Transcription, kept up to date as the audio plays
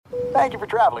Thank you for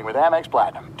traveling with Amex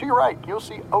Platinum. To your right, you'll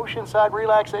see oceanside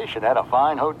relaxation at a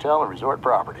fine hotel and resort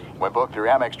property. When booked through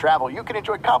Amex Travel, you can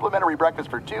enjoy complimentary breakfast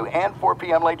for 2 and 4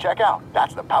 p.m. late checkout.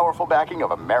 That's the powerful backing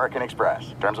of American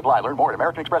Express. Terms apply. Learn more at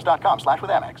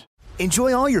americanexpress.com/withAmex.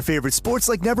 Enjoy all your favorite sports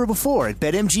like never before at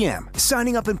BetMGM.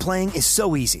 Signing up and playing is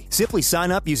so easy. Simply sign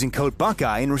up using code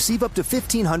Buckeye and receive up to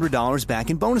 $1,500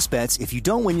 back in bonus bets if you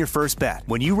don't win your first bet.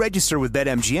 When you register with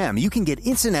BetMGM, you can get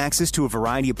instant access to a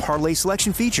variety of parlay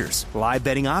selection features, live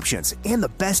betting options, and the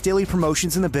best daily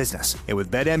promotions in the business. And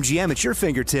with BetMGM at your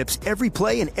fingertips, every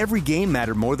play and every game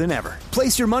matter more than ever.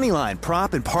 Place your moneyline,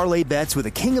 prop, and parlay bets with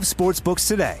the king of sportsbooks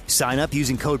today. Sign up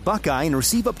using code Buckeye and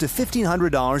receive up to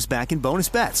 $1,500 back in bonus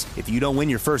bets if you don't win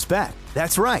your first bet.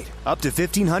 That's right, up to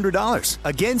 $1,500.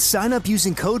 Again, sign up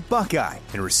using code Buckeye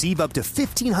and receive up to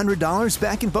 $1,500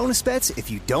 back in bonus bets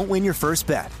if you don't win your first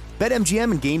bet.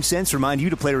 BetMGM and GameSense remind you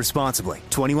to play responsibly.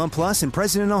 21 plus and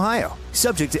present in Ohio.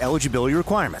 Subject to eligibility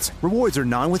requirements. Rewards are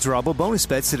non-withdrawable bonus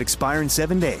bets that expire in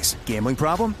 7 days. Gambling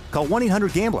problem? Call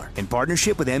 1-800-GAMBLER in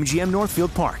partnership with MGM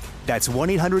Northfield Park. That's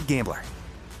 1-800-GAMBLER.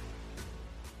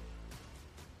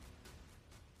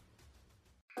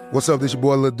 What's up, this your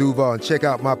boy Lil Duval, and check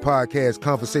out my podcast,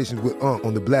 Conversations with Unc,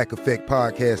 on the Black Effect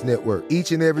Podcast Network.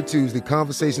 Each and every Tuesday,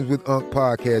 Conversations with Unc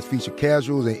podcast feature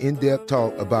casuals and in-depth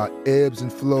talk about ebbs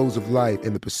and flows of life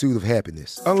and the pursuit of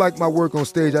happiness. Unlike my work on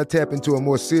stage, I tap into a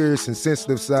more serious and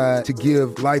sensitive side to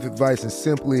give life advice and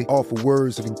simply offer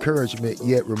words of encouragement,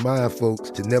 yet remind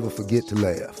folks to never forget to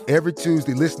laugh. Every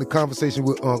Tuesday, listen to Conversation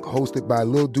with Unc, hosted by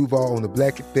Lil Duval on the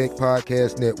Black Effect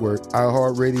Podcast Network,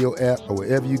 iHeartRadio app, or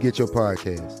wherever you get your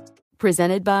podcasts.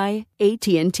 Presented by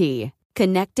AT&T.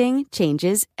 Connecting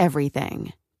changes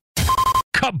everything.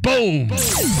 Kaboom!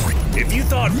 If you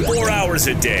thought 4 hours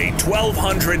a day,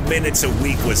 1,200 minutes a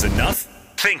week was enough,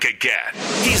 think again.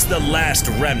 He's the last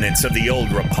remnants of the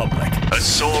old republic, a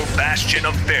sole bastion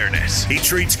of fairness. He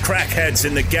treats crackheads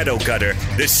in the ghetto gutter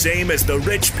the same as the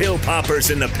rich pill poppers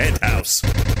in the penthouse.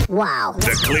 Wow.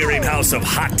 The clearinghouse of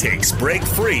hot takes break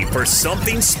free for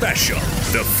something special.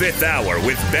 The Fifth Hour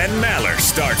with Ben Maller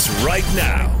starts right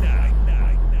now.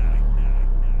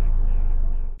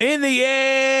 In the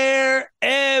air,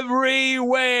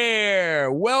 everywhere.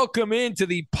 Welcome into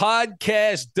the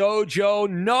podcast dojo.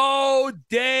 No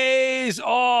days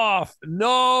off.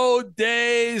 No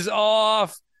days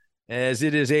off. As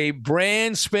it is a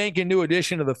brand spanking new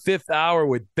edition of the Fifth Hour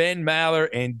with Ben Maller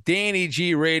and Danny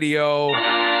G Radio.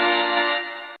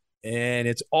 And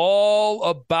it's all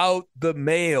about the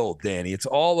mail, Danny. It's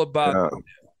all about the mail.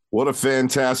 What a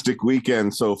fantastic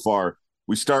weekend so far.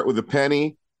 We start with a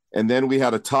penny, and then we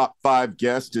had a top 5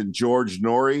 guest in George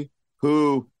Norrie,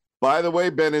 who, by the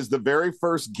way, Ben, is the very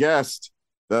first guest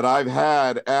that I've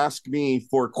had ask me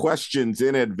for questions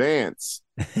in advance.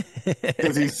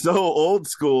 Because he's so old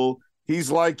school. He's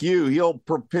like you. He'll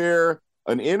prepare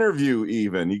an interview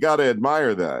even. You got to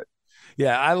admire that.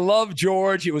 Yeah, I love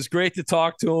George. It was great to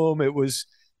talk to him. It was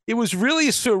really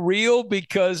surreal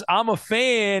because I'm a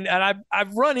fan and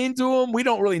I've run into him. We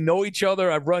don't really know each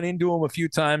other. I've run into him a few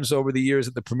times over the years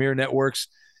at the Premier Networks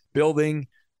building.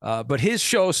 But his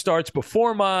show starts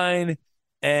before mine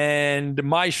and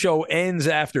my show ends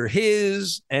after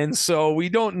his. And so we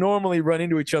don't normally run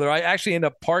into each other. I actually end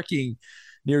up parking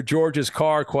near George's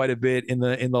car quite a bit in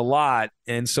the lot.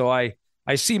 And so I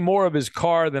see more of his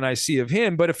car than I see of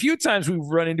him. But a few times we've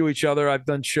run into each other. I've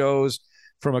done shows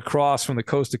from across from the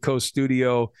Coast to Coast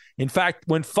studio. In fact,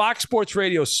 when Fox Sports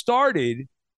Radio started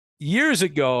years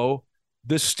ago,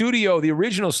 the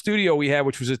original studio we had,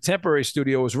 which was a temporary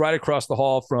studio, was right across the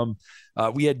hall from,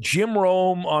 we had Jim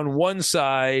Rome on one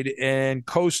side and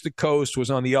Coast to Coast was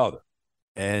on the other.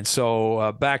 And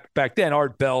so back then,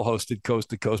 Art Bell hosted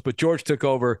Coast to Coast, but George took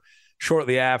over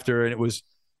shortly after, and it was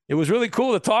really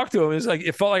cool to talk to him.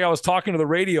 It felt like I was talking to the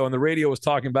radio and the radio was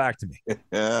talking back to me.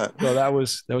 So that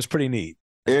was pretty neat.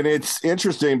 And it's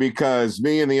interesting because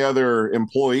me and the other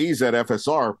employees at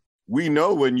FSR, we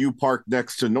know when you park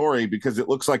next to Norrie because it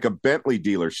looks like a Bentley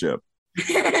dealership.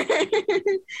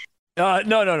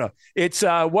 No. It's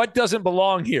what doesn't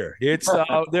belong here. It's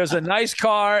there's a nice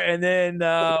car, and then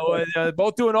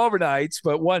both doing overnights.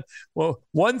 But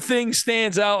one thing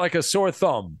stands out like a sore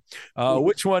thumb.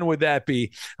 Which one would that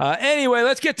be? Anyway,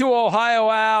 let's get to Ohio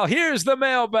Al. Here's the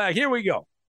mailbag. Here we go.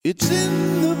 It's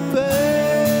in the bag.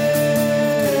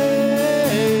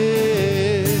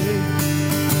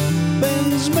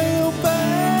 Ben's mailbag.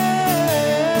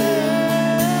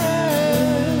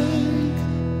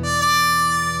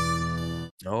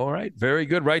 All right, very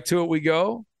good. Right to it we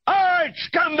go. All right,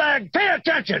 scumbag, pay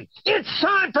attention. It's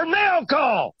time for mail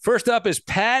call. First up is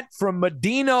Pat from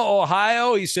Medina,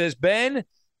 Ohio. He says, Ben,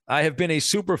 I have been a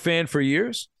super fan for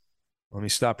years. Let me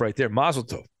stop right there. Mazel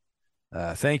tov.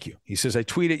 Thank you. He says, I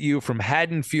tweeted you from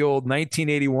Haddonfield,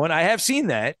 1981. I have seen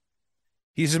that.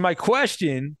 He says, my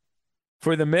question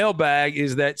for the mailbag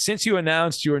is that since you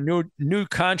announced your new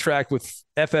contract with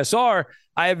FSR,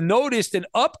 I have noticed an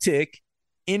uptick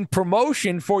in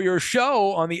promotion for your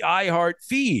show on the iHeart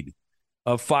feed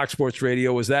of Fox Sports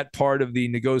Radio. Was that part of the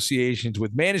negotiations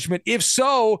with management? If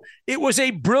so, it was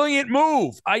a brilliant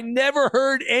move. I never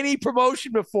heard any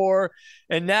promotion before,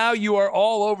 and now you are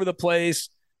all over the place.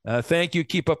 Thank you.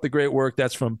 Keep up the great work.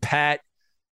 That's from Pat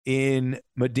in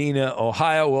Medina,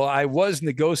 Ohio. Well, I was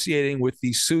negotiating with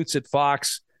the suits at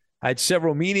Fox. I had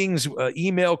several meetings,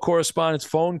 email correspondence,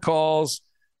 phone calls.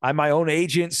 I'm my own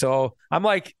agent, so I'm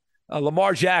like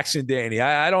Lamar Jackson, Danny.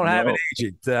 I don't have an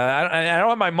agent. I don't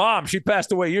have my mom. She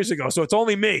passed away years ago, so it's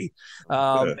only me.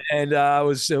 And I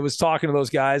was talking to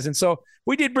those guys, and so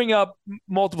we did bring up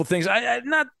multiple things. I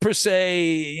not per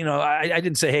se, I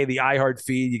didn't say, hey, the iHeart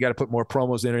feed, you got to put more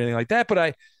promos in or anything like that.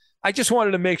 But I just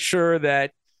wanted to make sure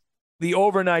that the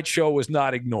overnight show was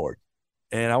not ignored,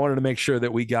 and I wanted to make sure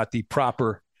that we got the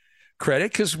proper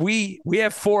credit because we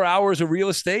have 4 hours of real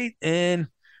estate, and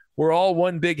we're all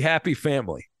one big happy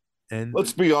family. And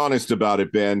let's be honest about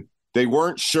it, Ben. They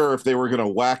weren't sure if they were going to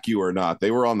whack you or not. They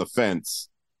were on the fence.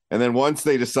 And then once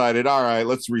they decided, all right,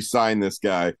 let's re-sign this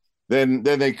guy, then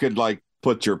they could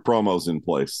put your promos in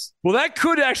place. Well, that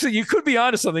could actually, you could be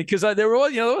onto something because there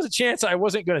was a chance I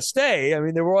wasn't going to stay. I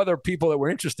mean, there were other people that were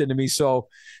interested in me. So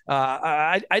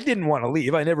I didn't want to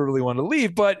leave. I never really wanted to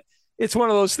leave, but it's one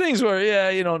of those things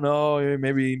where, you don't know,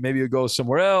 maybe you'll go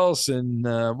somewhere else and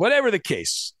whatever the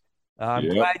case.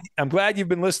 I'm glad you've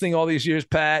been listening all these years,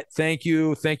 Pat. Thank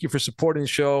you. Thank you for supporting the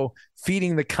show,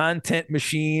 feeding the content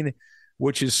machine,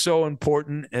 which is so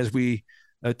important as we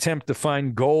attempt to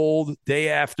find gold day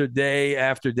after day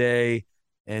after day.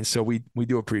 And so we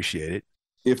do appreciate it.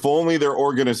 If only their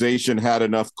organization had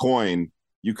enough coin,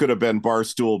 you could have been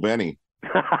Barstool Benny.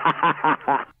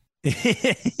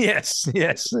 Yes.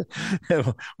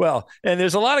 Well, and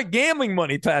there's a lot of gambling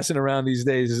money passing around these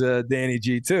days, Danny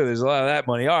G, too. There's a lot of that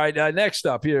money. All right, next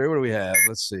up here, what do we have?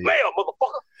 Let's see.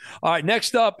 All right,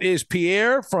 next up is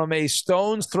Pierre from a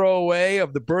stone's throw away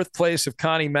of the birthplace of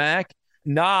Connie Mack,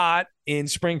 not in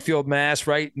Springfield, Mass,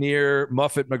 right near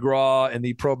Muffet McGraw and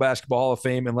the Pro Basketball Hall of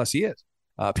Fame, unless he is.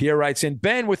 Pierre writes in,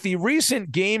 Ben, with the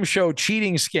recent game show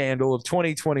cheating scandal of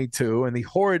 2022 and the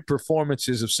horrid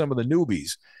performances of some of the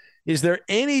newbies, is there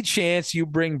any chance you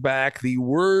bring back the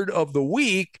word of the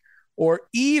week or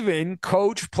even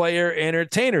coach, player,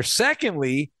 entertainer?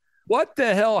 Secondly, what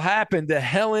the hell happened to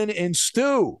Helen and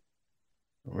Stu?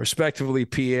 Respectively,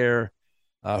 Pierre,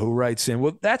 who writes in,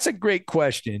 well, that's a great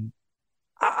question.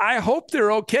 I hope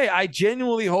they're okay. I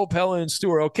genuinely hope Helen and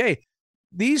Stu are okay.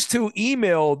 These two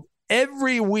emailed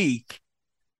every week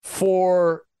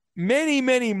for many,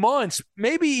 many months,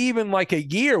 maybe even like a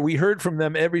year. We heard from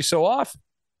them every so often.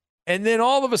 And then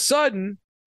all of a sudden,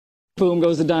 boom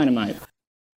goes the dynamite.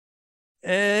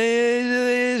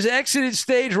 Is exited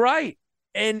stage right.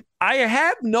 And I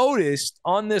have noticed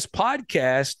on this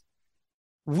podcast,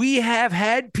 we have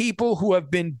had people who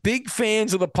have been big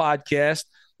fans of the podcast,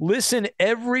 listen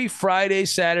every Friday,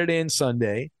 Saturday, and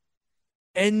Sunday,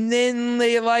 and then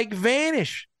they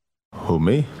vanish. Who,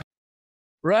 me?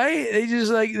 Right? They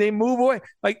just they move away.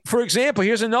 For example,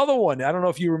 here's another one. I don't know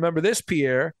if you remember this,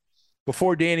 Pierre.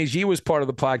 Before Danny G was part of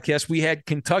the podcast, we had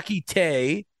Kentucky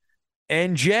Tay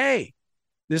and Jay,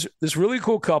 this really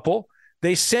cool couple.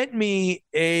 They sent me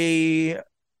a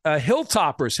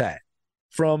Hilltoppers hat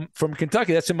from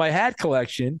Kentucky. That's in my hat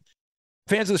collection.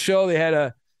 Fans of the show, they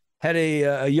had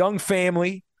a young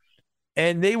family,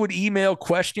 and they would email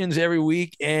questions every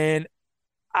week. And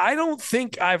I don't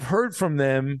think I've heard from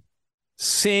them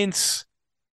since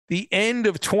the end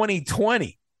of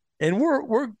 2020. And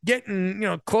we're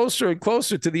getting, closer and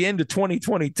closer to the end of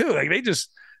 2022.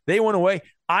 They went away.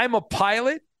 I'm a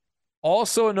Pilot,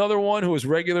 also another one who was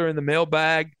regular in the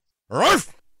mailbag.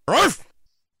 Ruff, ruff.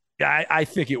 Yeah, I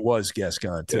think it was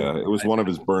Gascon too. Yeah, it was one of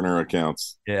his burner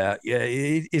accounts. Yeah.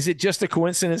 Is it just a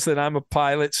coincidence that I'm a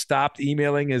Pilot stopped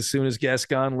emailing as soon as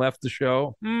Gascon left the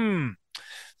show?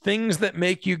 Things that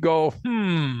make you go,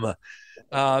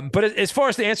 But as far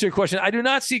as to answer your question, I do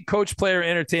not see coach, player,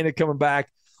 entertainer coming back.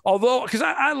 Although, because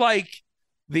I like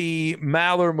the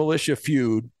Maller Militia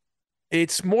feud,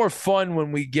 it's more fun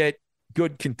when we get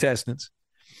good contestants,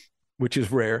 which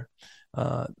is rare.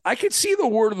 I could see the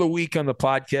word of the week on the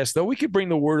podcast, though. We could bring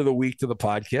the word of the week to the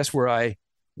podcast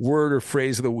word or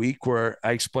phrase of the week where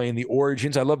I explain the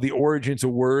origins. I love the origins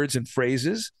of words and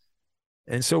phrases.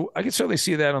 And so I can certainly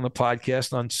see that on the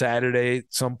podcast on Saturday at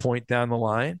some point down the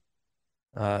line,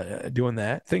 doing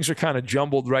that. Things are kind of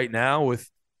jumbled right now with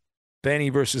Benny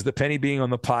versus the Penny being on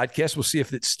the podcast. We'll see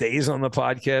if it stays on the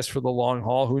podcast for the long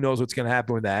haul. Who knows what's going to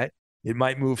happen with that? It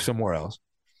might move somewhere else.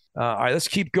 All right, let's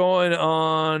keep going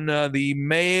on the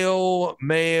mail.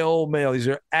 These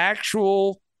are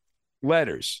actual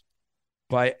letters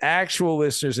by actual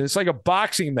listeners, and it's like a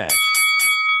boxing match.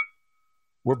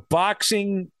 We're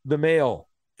boxing the mail,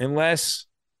 unless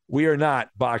we are not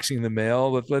boxing the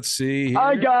mail. Let's see here.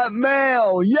 I got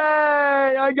mail. Yay!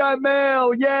 I got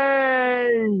mail.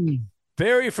 Yay!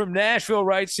 Barry from Nashville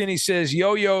writes in. He says,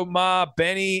 Yo-Yo Ma,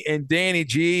 Benny, and Danny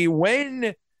G,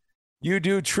 when you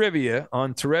do trivia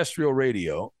on terrestrial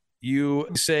radio, you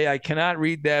say, I cannot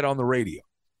read that on the radio.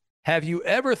 Have you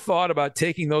ever thought about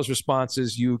taking those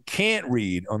responses you can't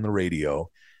read on the radio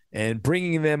and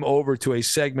bringing them over to a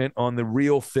segment on the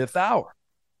Real Fifth Hour?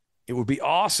 It would be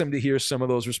awesome to hear some of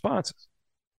those responses.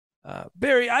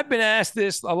 Barry, I've been asked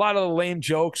this. A lot of the lame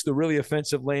jokes, the really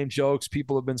offensive lame jokes,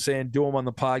 people have been saying, do them on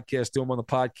the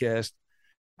podcast.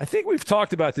 I think we've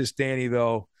talked about this, Danny,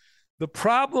 though. The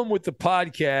problem with the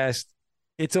podcast,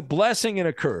 it's a blessing and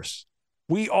a curse.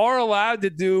 We are allowed to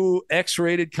do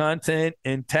X-rated content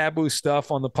and taboo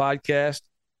stuff on the podcast.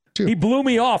 He blew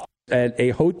me off at a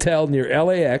hotel near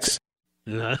LAX.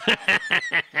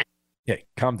 Hey,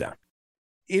 calm down.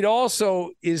 It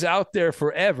also is out there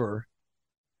forever.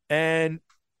 And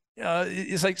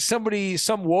it's like some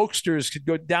wokesters could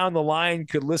go down the line,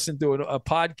 could listen to a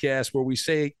podcast where we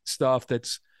say stuff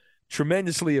that's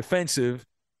tremendously offensive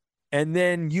and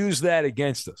then use that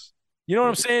against us. You know what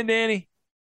I'm saying, Danny?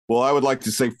 Well, I would like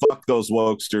to say fuck those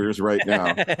wokesters right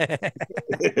now.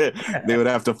 They would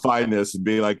have to find this and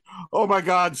be like, oh, my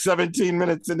God, 17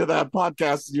 minutes into that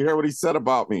podcast, did you hear what he said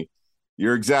about me?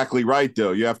 You're exactly right,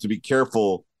 though. You have to be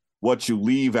careful what you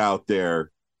leave out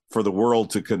there for the world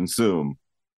to consume.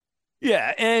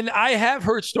 Yeah, and I have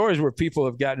heard stories where people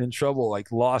have gotten in trouble,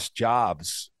 like lost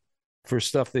jobs for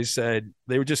stuff they said.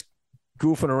 They were just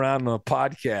goofing around on a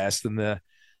podcast, and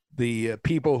the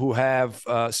people who have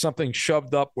something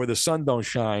shoved up where the sun don't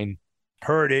shine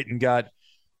heard it and got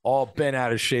all bent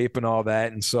out of shape and all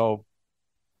that. And so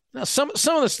now some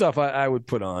of the stuff I would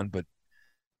put on, but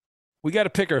we got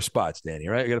to pick our spots, Danny,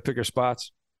 right? We got to pick our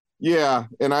spots. Yeah,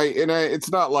 and I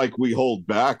it's not like we hold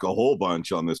back a whole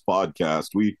bunch on this podcast.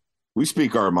 We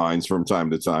speak our minds from time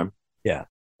to time. Yeah.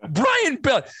 Brian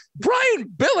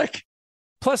Billick.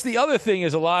 Plus the other thing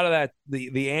is a lot of that,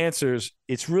 the answers,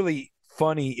 it's really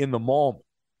funny in the moment.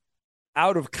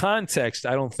 Out of context,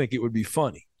 I don't think it would be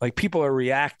funny. Like people are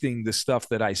reacting to stuff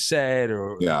that I said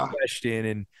or question.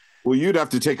 And well, you'd have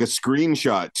to take a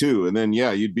screenshot too. And then,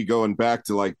 you'd be going back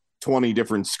to like 20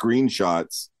 different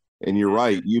screenshots. And you're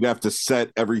right. You'd have to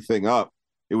set everything up.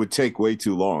 It would take way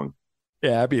too long.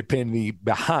 Yeah, I'd be a pain in the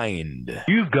behind.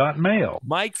 You've got mail.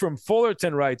 Mike from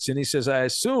Fullerton writes in. He says, I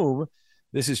assume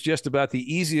this is just about the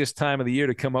easiest time of the year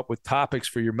to come up with topics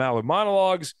for your Maller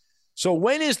monologues. So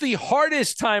when is the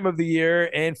hardest time of the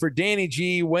year? And for Danny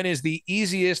G, when is the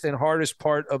easiest and hardest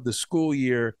part of the school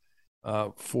year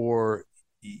for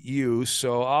you?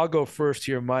 So I'll go first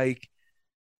here, Mike.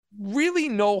 Really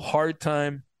no hard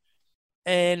time.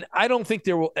 And I don't think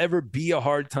there will ever be a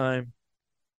hard time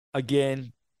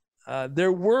again.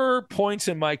 There were points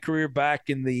in my career back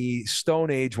in the Stone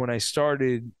Age when I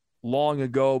started long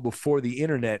ago before the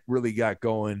internet really got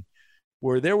going,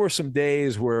 where there were some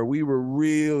days where we were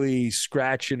really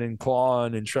scratching and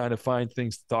clawing and trying to find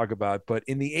things to talk about. But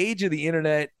in the age of the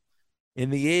internet,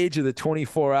 in the age of the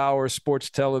 24-hour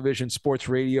sports television, sports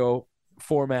radio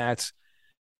formats,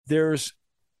 there's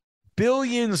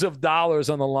billions of dollars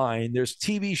on the line. There's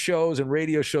TV shows and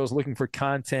radio shows looking for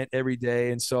content every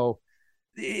day. And so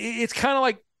it's kind of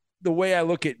like the way I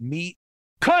look at meat.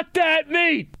 Cut that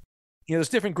meat. There's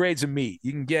different grades of meat.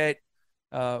 You can get,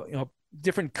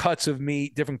 different cuts of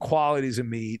meat, different qualities of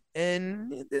meat.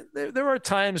 And there are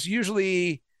times,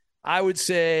 usually I would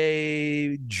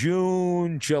say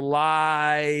June,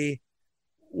 July,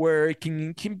 where it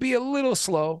can be a little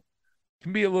slow.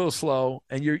 Can be a little slow,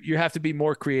 and you have to be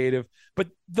more creative. But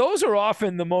those are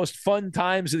often the most fun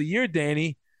times of the year,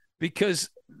 Danny,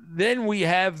 because then we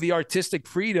have the artistic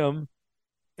freedom.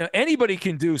 Anybody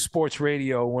can do sports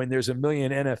radio when there's a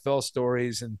million NFL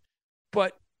stories,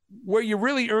 but where you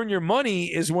really earn your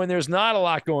money is when there's not a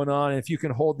lot going on, and if you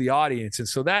can hold the audience. And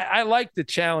so that I like the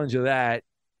challenge of that,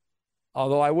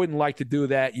 although I wouldn't like to do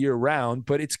that year round,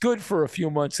 but it's good for a few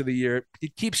months of the year.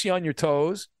 It keeps you on your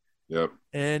toes. Yep.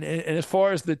 And as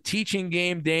far as the teaching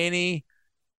game, Danny,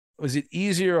 was it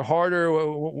easier or harder?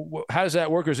 How does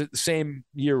that work, or is it the same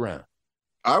year round?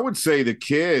 I would say the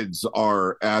kids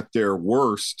are at their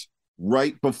worst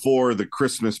right before the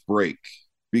Christmas break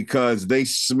because they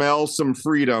smell some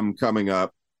freedom coming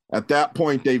up. At that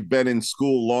point, they've been in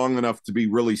school long enough to be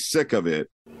really sick of it.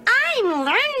 I'm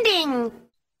learning.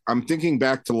 I'm thinking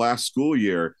back to last school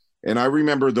year, and I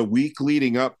remember the week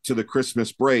leading up to the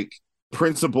Christmas break,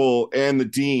 principal and the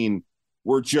dean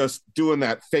were just doing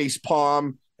that face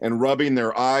palm and rubbing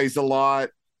their eyes a lot.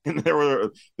 And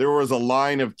there was a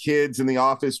line of kids in the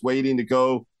office waiting to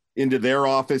go into their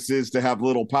offices to have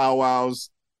little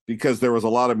powwows because there was a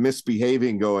lot of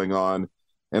misbehaving going on.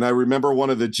 And I remember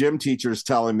one of the gym teachers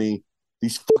telling me,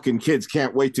 these fucking kids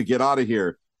can't wait to get out of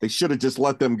here. They should have just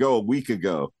let them go a week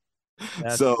ago.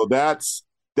 So that's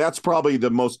probably the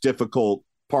most difficult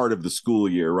part of the school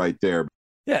year right there.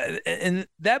 Yeah, and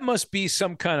that must be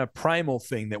some kind of primal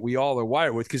thing that we all are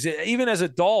wired with, because even as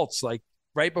adults, like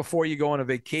right before you go on a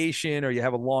vacation or you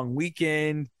have a long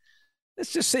weekend,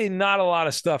 let's just say not a lot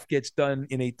of stuff gets done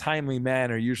in a timely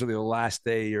manner. Usually the last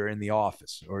day you're in the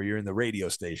office or you're in the radio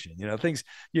station. You know, things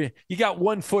you got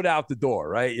one foot out the door,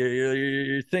 right?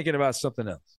 You're thinking about something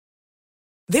else.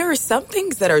 There are some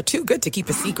things that are too good to keep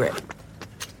a secret.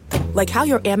 Like how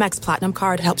your Amex Platinum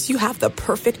card helps you have the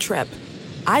perfect trip.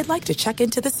 I'd like to check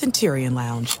into the Centurion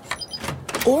Lounge.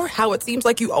 Or how it seems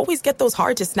like you always get those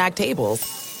hard-to-snag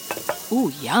tables.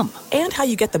 Ooh, yum. And how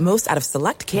you get the most out of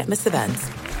select can't-miss events.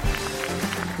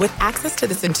 With access to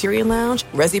the Centurion Lounge,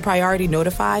 Resi Priority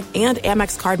Notified, and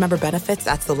Amex card member benefits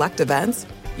at select events,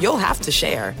 you'll have to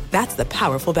share. That's the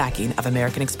powerful backing of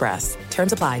American Express.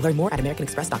 Terms apply. Learn more at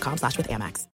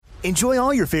americanexpress.com/withAmex. Enjoy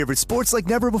all your favorite sports like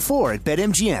never before at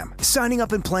BetMGM. Signing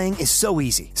up and playing is so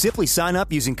easy. Simply sign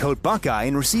up using code Buckeye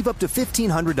and receive up to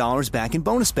 $1,500 back in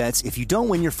bonus bets if you don't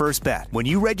win your first bet. When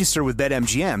you register with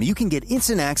BetMGM, you can get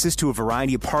instant access to a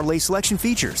variety of parlay selection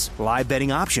features, live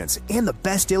betting options, and the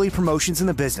best daily promotions in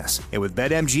the business. And with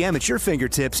BetMGM at your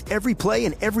fingertips, every play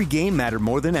and every game matter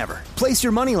more than ever. Place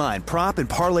your moneyline, prop, and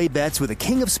parlay bets with the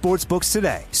king of sportsbooks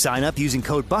today. Sign up using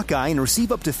code Buckeye and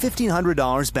receive up to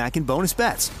 $1,500 back in bonus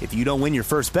bets if you don't win your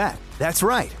first bet. That's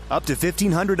right, up to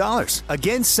 $1,500.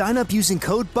 Again, sign up using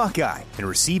code Buckeye and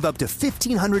receive up to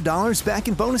 $1,500 back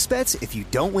in bonus bets if you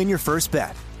don't win your first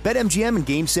bet. BetMGM and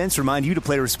GameSense remind you to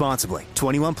play responsibly.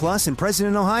 21 plus and present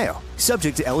in Ohio.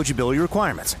 Subject to eligibility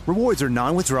requirements. Rewards are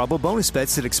non-withdrawable bonus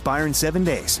bets that expire in 7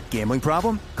 days. Gambling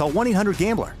problem? Call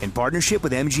 1-800-GAMBLER in partnership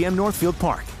with MGM Northfield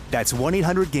Park. That's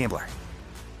 1-800-GAMBLER.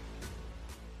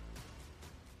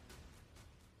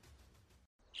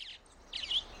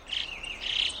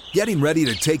 Getting ready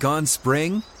to take on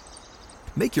spring?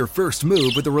 Make your first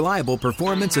move with the reliable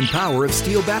performance and power of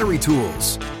Steel battery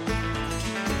tools.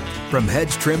 From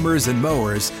hedge trimmers and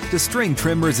mowers to string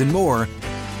trimmers and more,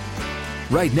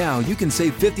 right now you can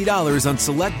save $50 on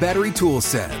select battery tool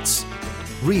sets.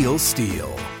 Real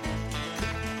Steel.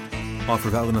 Offer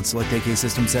valid on select AK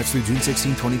system sets through June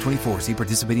 16, 2024. See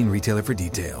participating retailer for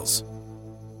details.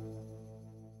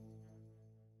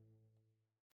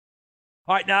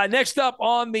 All right, now next up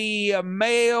on the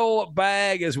mail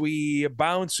bag as we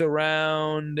bounce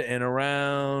around and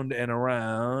around and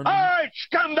around. All right,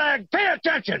 scumbag, pay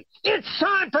attention. It's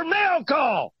time for mail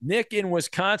call. Nick in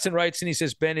Wisconsin writes, and he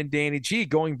says, Ben and Danny G,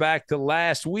 going back to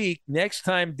last week, next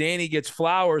time Danny gets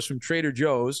flowers from Trader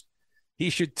Joe's, he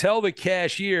should tell the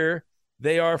cashier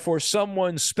they are for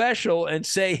someone special and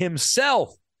say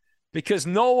himself, because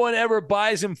no one ever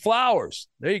buys him flowers.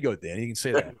 There you go, Dan. You can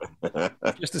say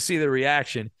that just to see the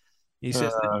reaction. He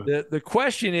says the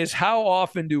question is, how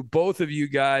often do both of you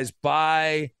guys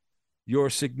buy your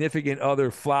significant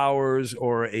other flowers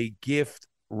or a gift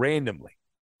randomly?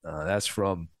 That's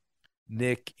from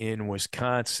Nick in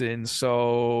Wisconsin.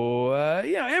 So,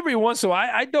 every once in a while,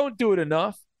 I don't do it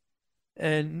enough.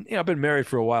 And, I've been married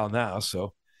for a while now,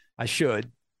 so I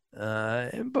should.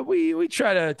 But we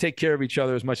try to take care of each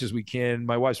other as much as we can.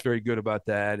 My wife's very good about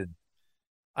that, and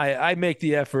I make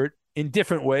the effort in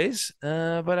different ways.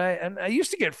 But I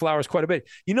used to get flowers quite a bit.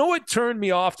 You know what turned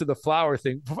me off to the flower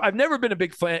thing? I've never been a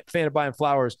big fan of buying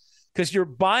flowers, because you're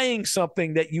buying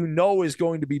something that you know is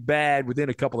going to be bad within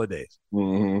a couple of days,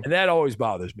 and that always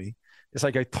bothers me. It's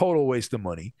like a total waste of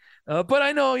money. But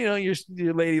I know,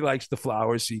 your lady likes the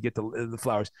flowers, so you get the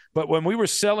flowers. But when we were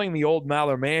selling the old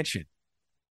Maller Mansion,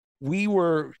 we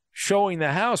were showing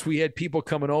the house. We had people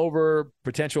coming over,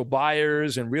 potential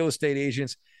buyers and real estate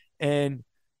agents. And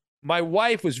my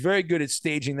wife was very good at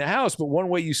staging the house. But one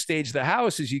way you stage the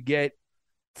house is you get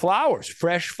flowers,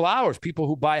 fresh flowers. People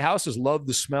who buy houses love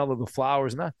the smell of the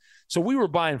flowers. So we were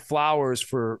buying flowers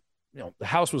for, the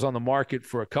house was on the market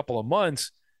for a couple of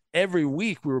months. Every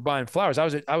week we were buying flowers.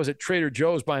 I was at Trader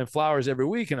Joe's buying flowers every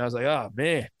week. And I was like, oh,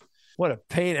 man. What a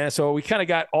pain. And so we kind of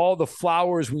got all the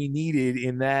flowers we needed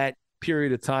in that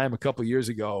period of time a couple of years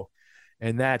ago.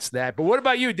 And that's that. But what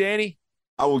about you, Danny?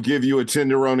 I will give you a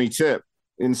Tenderoni tip.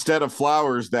 Instead of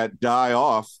flowers that die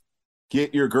off,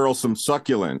 get your girl some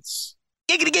succulents.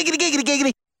 Giggity, giggity, giggity,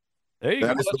 giggity. There you go.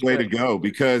 That is the way to go,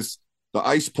 because the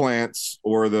ice plants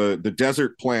or the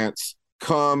desert plants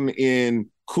come in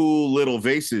cool little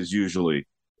vases usually.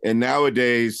 And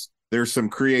nowadays there's some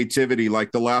creativity.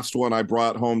 Like the last one I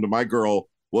brought home to my girl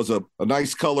was a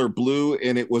nice color blue,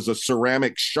 and it was a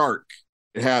ceramic shark.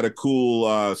 It had a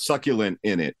cool succulent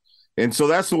in it. And so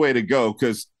that's the way to go,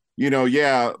 because,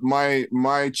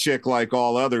 my chick, like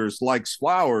all others, likes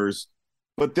flowers,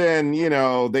 but then,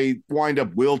 they wind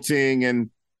up wilting. And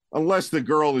unless the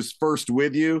girl is first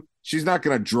with you, she's not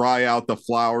going to dry out the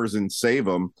flowers and save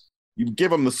them. You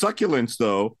give them the succulents,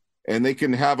 though, and they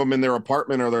can have them in their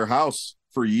apartment or their house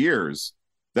for years.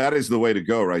 That is the way to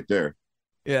go right there.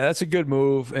 Yeah, that's a good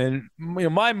move. And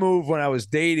my move when I was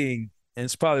dating, and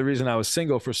it's probably the reason I was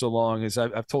single for so long, is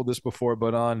I've told this before,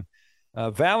 but on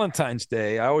Valentine's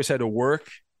Day, I always had to work,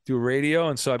 do radio.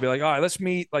 And so I'd be like, all right, let's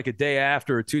meet like a day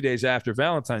after or 2 days after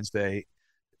Valentine's Day.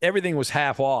 Everything was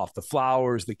half off, the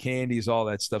flowers, the candies, all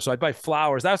that stuff. So I'd buy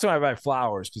flowers. That's when I buy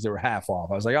flowers, because they were half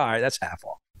off. I was like, all right, that's half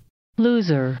off.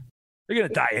 Loser. They're going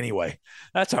to die anyway.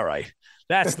 That's all right.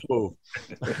 That's the move.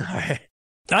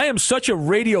 I am such a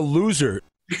radio loser.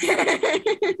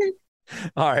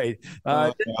 All right.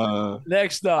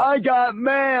 Next up. I got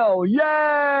mail. Yay!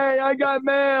 I got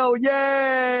mail.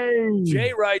 Yay!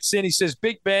 Jay writes in, he says,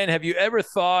 Big Ben, have you ever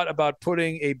thought about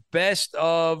putting a best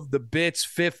of the bits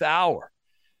fifth hour?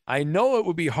 I know it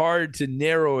would be hard to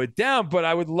narrow it down, but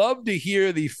I would love to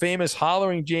hear the famous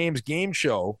Hollering James game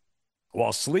show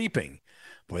while sleeping.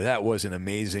 Boy, that was an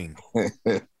amazing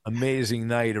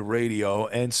night of radio.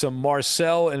 And some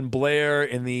Marcel and Blair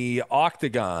in the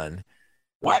Octagon.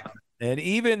 What? And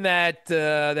even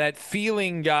that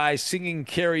feeling guy singing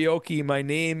karaoke, My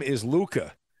Name is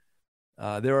Luca.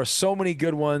 There are so many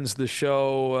good ones. On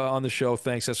the show.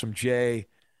 Thanks. That's from Jay.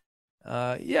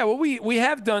 We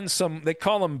have done some. They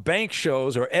call them bank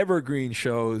shows or evergreen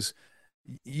shows.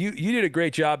 You did a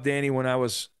great job, Danny. When I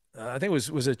was, I think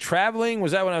was it traveling?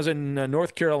 Was that when I was in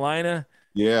North Carolina?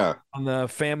 Yeah, on the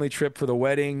family trip for the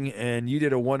wedding, and you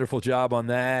did a wonderful job on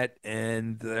that.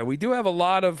 And we do have a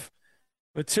lot of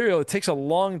material. It takes a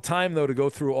long time, though, to go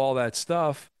through all that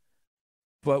stuff.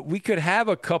 But we could have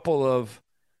a couple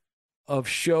of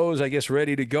shows, I guess,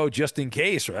 ready to go just in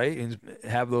case, right? And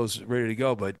have those ready to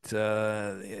go. But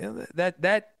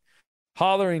that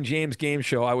Hollering James game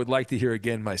show, I would like to hear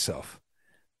again myself.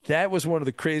 That was one of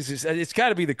the craziest. It's got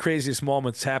to be the craziest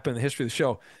moments happen in the history of the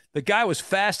show. The guy was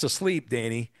fast asleep,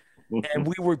 Danny, and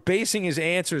we were basing his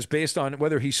answers based on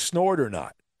whether he snored or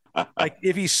not. Like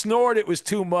if he snored, it was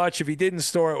too much. If he didn't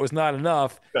snore, it was not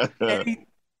enough. And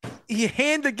he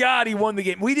hand to God, he won the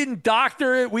game. We didn't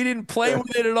doctor it. We didn't play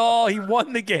with it at all. He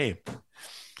won the game.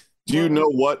 Do you know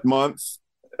what month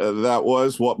that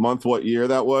was? What month, what year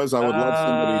that was? I would love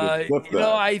somebody to flip that.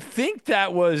 I think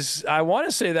that was, I want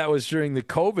to say that was during the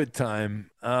COVID time.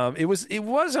 It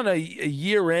wasn't a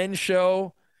year-end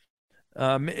show.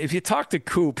 If you talk to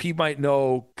Coop, he might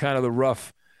know kind of the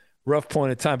rough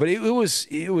point of time, but it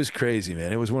was crazy,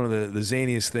 man. It was one of the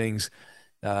zaniest things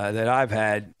that I've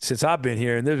had since I've been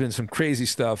here. And there's been some crazy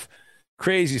stuff.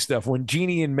 When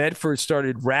Jeannie and Medford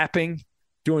started rapping,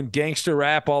 doing gangster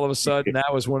rap all of a sudden,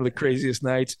 that was one of the craziest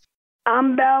nights.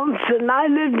 I'm bouncing. I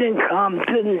lived in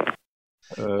Compton.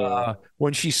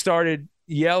 When she started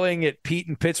yelling at Pete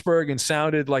in Pittsburgh and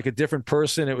sounded like a different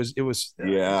person, it was.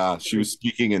 Yeah, she was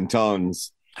speaking in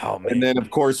tongues. Oh man! And then,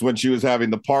 of course, when she was having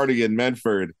the party in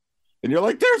Medford, and you're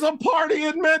like, "There's a party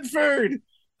in Medford."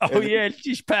 Oh, yeah.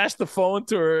 She passed the phone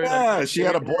to her. Yeah, she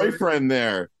had a boyfriend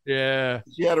there. Yeah.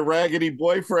 She had a raggedy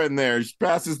boyfriend there. She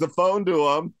passes the phone to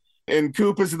him, and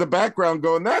Coop is in the background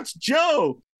going, "That's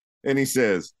Joe." And he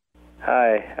says,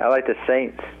 "Hi, I like the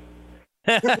Saints."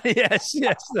 Yes,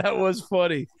 that was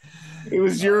funny. It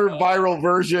was your viral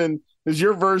version. It was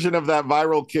your version of that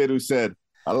viral kid who said,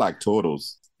 "I like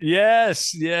turtles."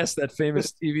 Yes, that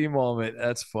famous TV moment.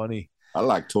 That's funny. I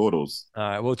like turtles. All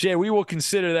right. Well, Jay, we will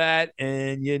consider that,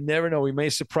 and you never know. We may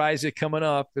surprise you coming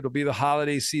up. It'll be the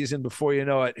holiday season before you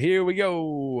know it. Here we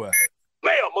go.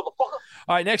 Mail, motherfucker.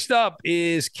 All right, next up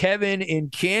is Kevin in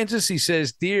Kansas. He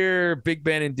says, Dear Big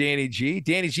Ben and Danny G.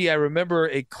 Danny G, I remember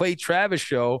a Clay Travis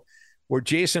show where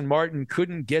Jason Martin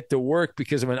couldn't get to work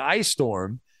because of an ice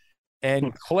storm,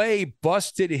 and Clay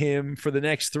busted him for the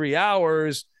next 3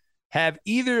 hours. Have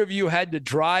either of you had to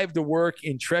drive to work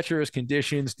in treacherous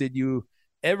conditions? Did you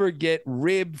ever get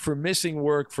ribbed for missing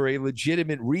work for a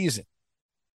legitimate reason?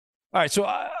 All right, so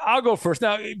I'll go first.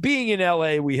 Now, being in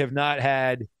LA, we have not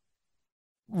had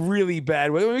really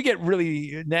bad weather. We get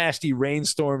really nasty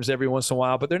rainstorms every once in a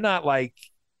while, but they're not like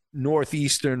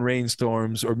northeastern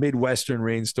rainstorms or midwestern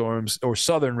rainstorms or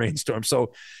southern rainstorms.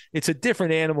 So it's a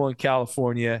different animal in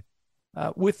California.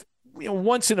 With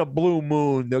once in a blue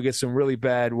moon, they'll get some really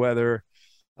bad weather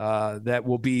that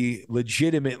will be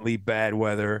legitimately bad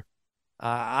weather.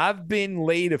 I've been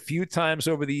late a few times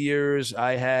over the years.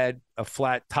 I had a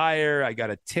flat tire. I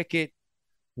got a ticket.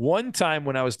 One time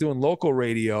when I was doing local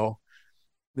radio,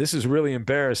 this is really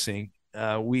embarrassing.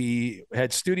 We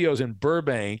had studios in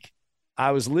Burbank.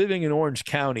 I was living in Orange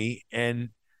County, and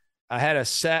I had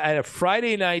a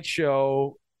Friday night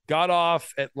show, got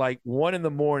off at like 1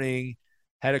 a.m,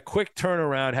 had a quick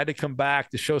turnaround, had to come back.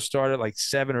 The show started at like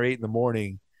 7 or 8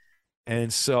 a.m.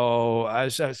 And so I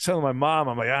was telling my mom,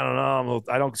 I'm like, I don't know.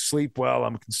 I don't sleep well.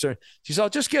 I'm concerned. She said, I'll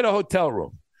just get a hotel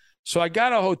room. So I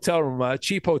got a hotel room, a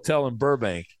cheap hotel in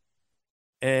Burbank.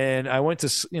 And I went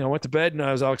to bed, and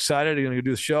I was all excited. I'm going to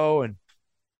do the show. And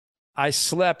I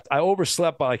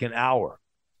overslept by like an hour,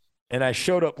 and I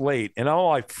showed up late, and I'm all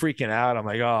like freaking out. I'm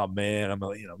like, oh man, I'm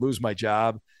going to lose my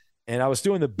job. And I was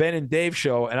doing the Ben and Dave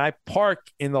show, and I park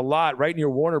in the lot right near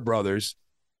Warner Brothers.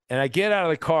 And I get out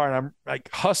of the car, and I'm like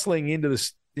hustling into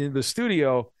the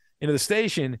studio, into the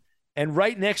station. And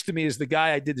right next to me is the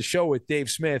guy I did the show with, Dave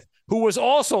Smith, who was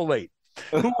also late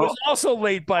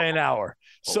by an hour.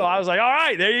 So I was like, all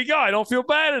right, there you go. I don't feel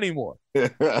bad anymore.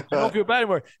 And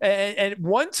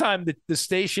one time the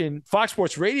station, Fox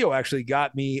Sports Radio, actually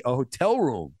got me a hotel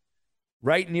room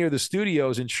right near the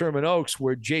studios in Sherman Oaks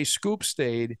where Jay Scoop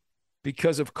stayed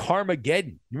because of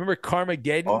Carmageddon. You remember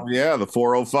Carmageddon? Oh, yeah, the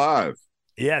 405.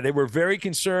 Yeah, they were very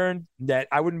concerned that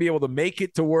I wouldn't be able to make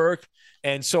it to work.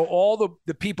 And so all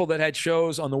the people that had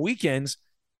shows on the weekends,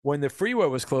 when the freeway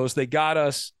was closed, they got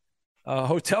us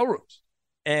hotel rooms.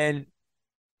 And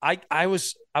I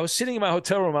was sitting in my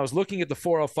hotel room. I was looking at the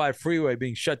 405 freeway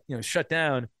being shut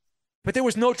down, but there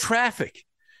was no traffic.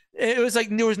 It was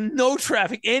like there was no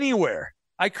traffic anywhere.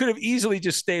 I could have easily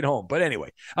just stayed home. But anyway,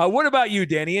 what about you,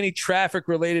 Danny? Any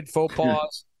traffic-related faux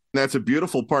pas? That's a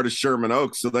beautiful part of Sherman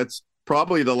Oaks. So that's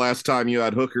probably the last time you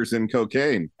had hookers and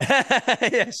cocaine.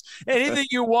 Yes. Anything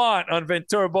you want on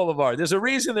Ventura Boulevard. There's a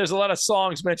reason there's a lot of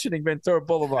songs mentioning Ventura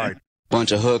Boulevard.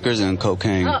 Bunch of hookers and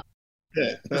cocaine.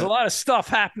 There's a lot of stuff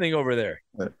happening over there.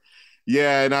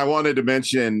 Yeah, and I wanted to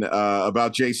mention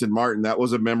about Jason Martin. That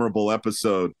was a memorable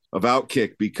episode of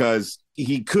Outkick because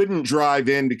he couldn't drive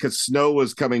in because snow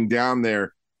was coming down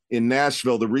there in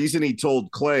Nashville. The reason he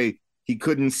told Clay he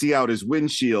couldn't see out his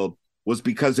windshield was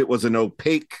because it was an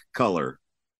opaque color.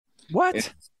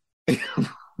 What? And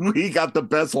we got the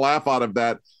best laugh out of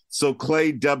that. So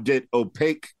Clay dubbed it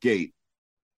Opaque Gate.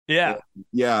 Yeah.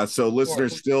 Yeah. So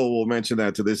listeners still will mention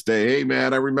that to this day. Hey,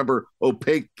 man, I remember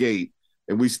Opaque Gate.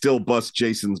 And we still bust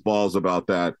Jason's balls about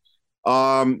that.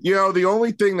 The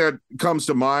only thing that comes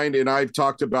to mind, and I've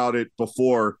talked about it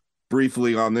before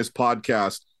briefly on this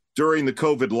podcast, during the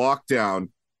COVID lockdown,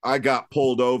 I got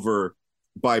pulled over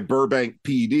by Burbank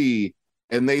PD,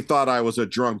 and they thought I was a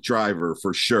drunk driver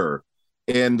for sure.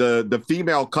 And the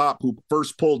female cop who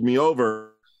first pulled me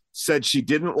over said she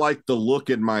didn't like the look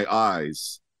in my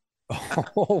eyes.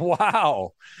 Oh,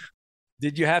 wow.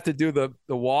 Did you have to do the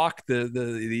walk, and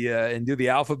do the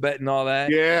alphabet and all that?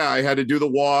 Yeah, I had to do the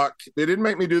walk. They didn't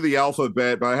make me do the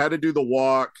alphabet, but I had to do the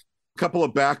walk. A couple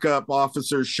of backup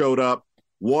officers showed up.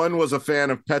 One was a fan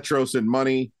of Petros and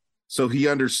Money, so he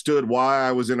understood why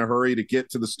I was in a hurry to get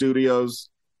to the studios.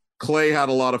 Clay had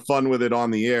a lot of fun with it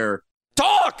on the air.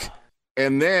 Talk!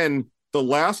 And then the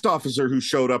last officer who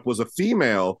showed up was a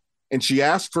female, and she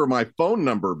asked for my phone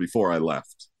number before I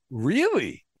left.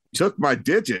 Really? Took my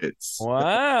digits.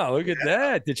 Wow, look at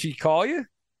that. Did she call you?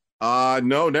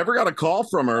 No, never got a call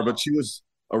from her, but she was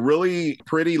a really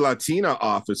pretty Latina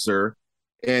officer,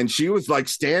 and she was like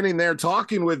standing there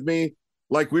talking with me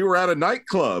like we were at a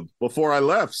nightclub before I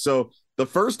left. So the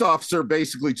first officer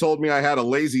basically told me I had a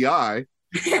lazy eye.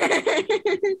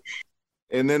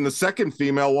 And then the second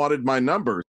female wanted my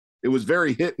number. It was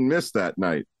very hit and miss that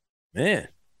night. Man,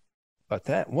 about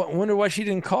that. Wonder why she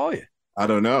didn't call you. I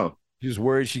don't know. She was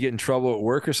worried she'd get in trouble at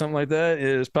work or something like that.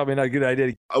 It's probably not a good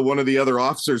idea. One of the other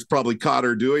officers probably caught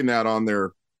her doing that on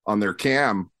their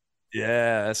cam.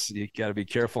 Yeah, you got to be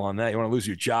careful on that. You want to lose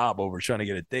your job over trying to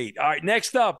get a date. All right,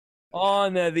 next up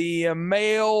on the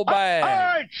mailbag. All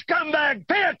right, scumbag,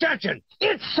 pay attention.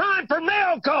 It's time for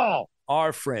mail call.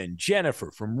 Our friend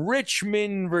Jennifer from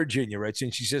Richmond, Virginia writes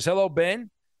in. She says, hello, Ben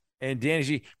and Danny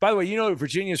G. By the way,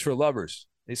 Virginia's for lovers.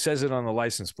 It says it on the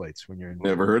license plates when you're in.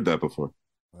 Never heard that before.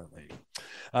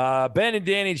 Ben and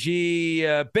Danny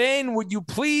G. Ben, would you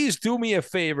please do me a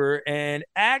favor and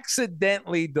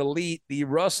accidentally delete the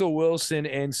Russell Wilson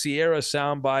and Sierra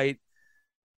soundbite?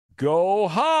 Go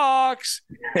Hawks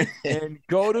and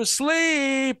go to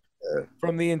sleep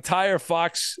from the entire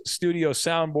Fox Studio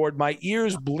soundboard. My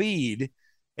ears bleed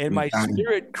and my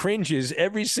spirit cringes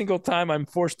every single time I'm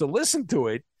forced to listen to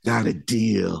it. Got a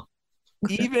deal.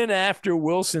 Even after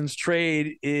Wilson's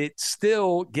trade, it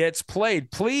still gets played.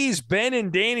 Please, Ben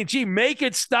and Danny G, make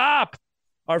it stop.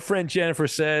 Our friend Jennifer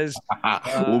says.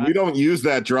 Well, we don't use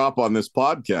that drop on this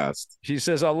podcast. She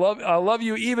says, I love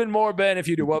you even more, Ben, if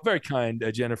you do. Well, very kind,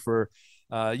 Jennifer.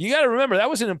 You got to remember,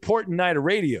 that was an important night of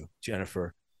radio,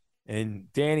 Jennifer.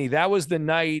 And Danny, that was the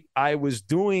night I was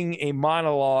doing a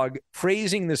monologue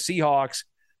praising the Seahawks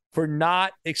for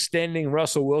not extending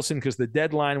Russell Wilson because the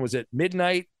deadline was at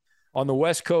midnight on the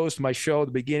West Coast. My show,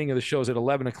 the beginning of the show is at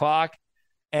 11 o'clock.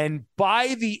 And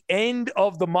by the end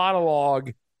of the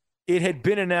monologue, it had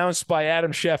been announced by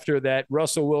Adam Schefter that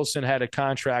Russell Wilson had a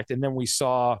contract. And then we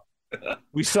saw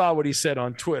what he said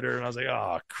on Twitter. And I was like,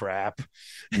 oh, crap.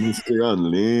 Mr.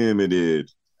 Unlimited.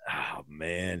 Oh,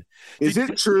 man. Is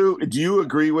it true? Do you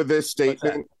agree with this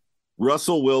statement?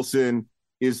 Russell Wilson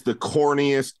is the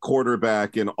corniest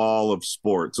quarterback in all of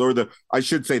sports, or I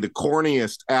should say the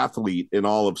corniest athlete in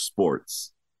all of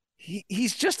sports.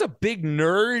 He's just a big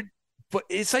nerd, but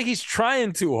it's like he's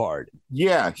trying too hard.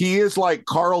 Yeah, he is like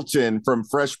Carlton from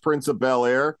Fresh Prince of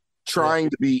Bel-Air trying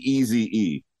to be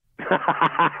Eazy-E.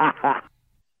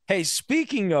 Hey,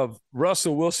 speaking of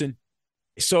Russell Wilson,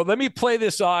 so let me play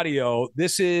this audio.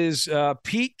 This is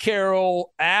Pete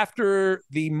Carroll after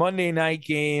the Monday night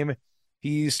game.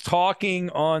 He's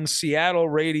talking on Seattle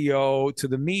radio to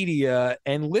the media,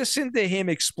 and listen to him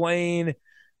explain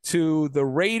to the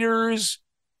Raiders,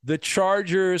 the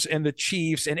Chargers, and the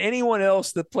Chiefs, and anyone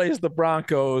else that plays the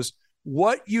Broncos,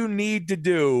 what you need to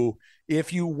do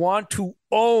if you want to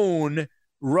own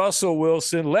Russell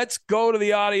Wilson. Let's go to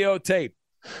the audio tape.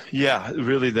 Yeah,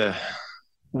 really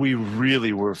we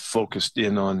really were focused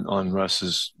in on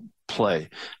Russ's play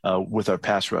with our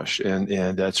pass rush,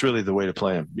 and that's really the way to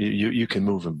play him. You can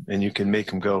move him and you can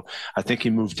make him go. I think he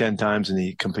moved 10 times and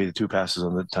he completed 2 passes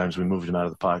on the times we moved him out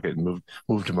of the pocket and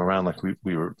moved him around like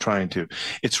we were trying to.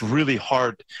 It's really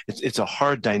hard. It's a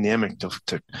hard dynamic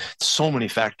to so many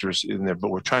factors in there,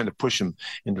 but we're trying to push him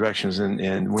in directions,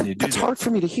 and when you do it's hard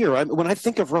for me to hear. When I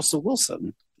think of Russell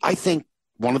Wilson, I think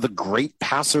one of the great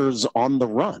passers on the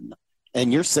run.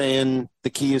 And you're saying the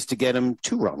key is to get him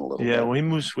to run a little bit. Yeah, when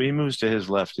he moves to his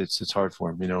left, it's hard for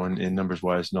him, in numbers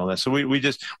wise and all that. So we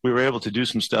were able to do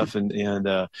some stuff, and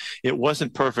it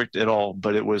wasn't perfect at all,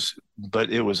 but it was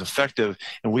effective,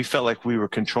 and we felt like we were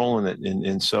controlling it,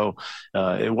 and so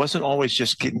it wasn't always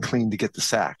just getting clean to get the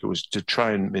sack. It was to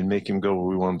try and make him go where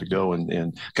we want him to go,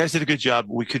 and guys did a good job.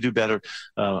 We could do better.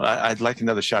 I'd like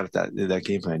another shot at that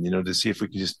game plan, to see if we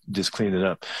could just clean it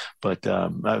up. But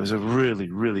it was a really,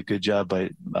 really good job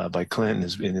by Clint and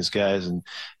his guys, and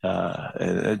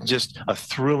just a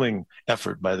thrilling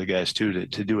effort by the guys too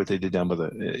to do what they did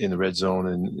in the red zone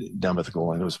and down by the goal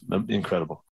line. It was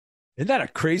incredible. Isn't that a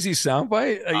crazy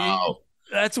soundbite? Wow.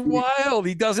 That's wild.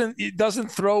 He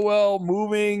doesn't throw well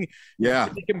moving. Yeah.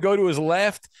 Make him go to his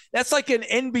left. That's like an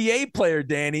NBA player,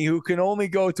 Danny, who can only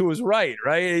go to his right,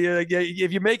 right?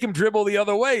 If you make him dribble the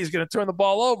other way, he's going to turn the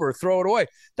ball over, throw it away.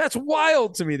 That's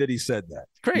wild to me that he said that.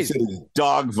 Crazy. He said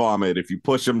dog vomit if you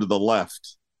push him to the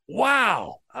left.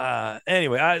 Wow.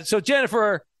 Anyway, so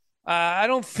Jennifer, I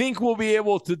don't think we'll be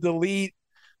able to delete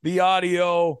the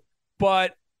audio,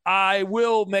 but I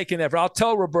will make an effort. I'll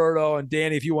tell Roberto and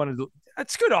Danny if you want to.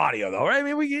 That's good audio, though, right? I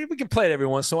mean, we can play it every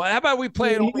once in a while. How about we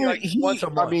play it only once a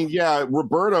month? I mean, yeah,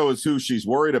 Roberto is who she's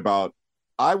worried about.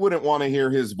 I wouldn't want to hear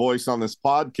his voice on this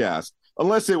podcast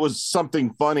unless it was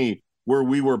something funny where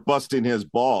we were busting his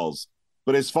balls.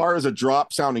 But as far as a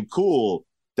drop sounding cool,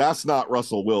 that's not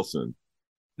Russell Wilson.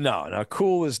 No,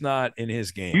 cool is not in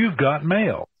his game. You've got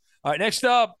mail. All right, next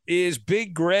up is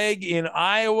Big Greg in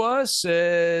Iowa.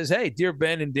 Says, hey, dear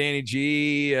Ben and Danny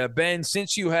G. Ben,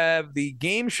 since you have the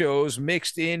game shows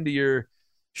mixed into your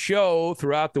show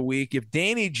throughout the week, if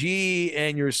Danny G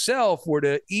and yourself were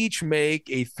to each make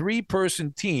a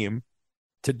 3-person team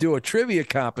to do a trivia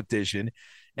competition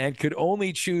and could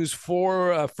only choose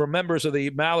 4 from members of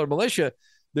the Maller Militia,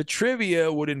 the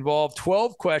trivia would involve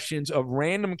 12 questions of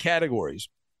random categories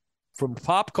from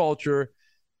pop culture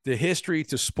to history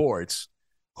to sports.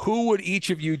 Who would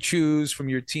each of you choose from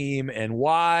your team and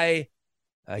why?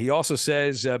 He also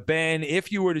says, Ben,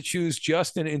 if you were to choose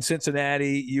Justin in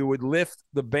Cincinnati, you would lift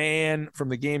the ban from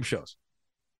the game shows.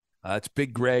 It's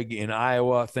Big Greg in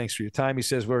Iowa. Thanks for your time. He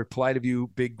says, very polite of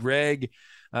you, Big Greg.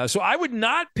 So I would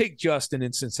not pick Justin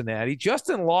in Cincinnati.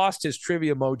 Justin lost his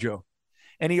trivia mojo,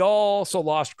 and he also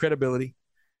lost credibility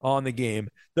on the game.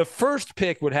 The first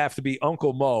pick would have to be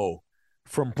Uncle Mo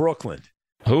from Brooklyn.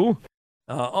 Who?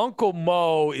 Uncle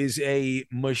Mo is a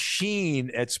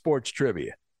machine at sports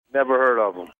trivia. Never heard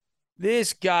of him.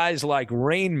 This guy's like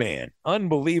Rain Man.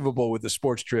 Unbelievable with the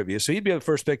sports trivia. So he'd be the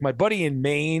first pick. My buddy in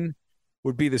Maine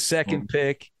would be the second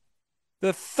pick.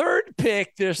 The third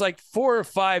pick, there's like 4 or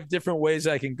 5 different ways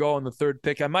I can go on the third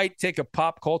pick. I might take a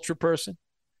pop culture person.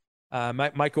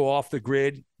 Might go off the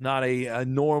grid, not a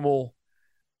normal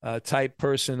type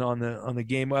person on the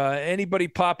game. Anybody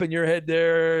pop in your head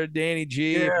there, Danny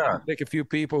G? Yeah. Pick a few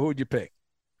people. Who'd you pick?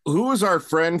 Who was our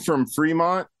friend from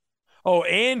Fremont? Oh,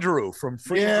 Andrew from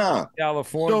Fremont,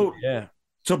 California.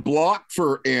 To block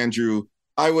for Andrew,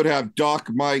 I would have Doc,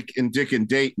 Mike, and Dick and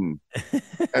Dayton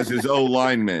as his O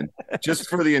linemen, just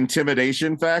for the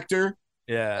intimidation factor.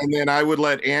 Yeah. And then I would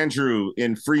let Andrew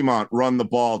in Fremont run the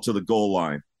ball to the goal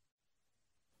line.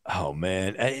 Oh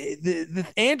man,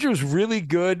 Andrew's really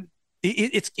good.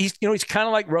 He's kind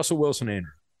of like Russell Wilson,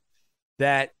 Andrew.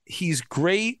 That he's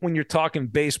great when you're talking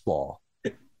baseball,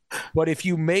 but if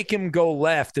you make him go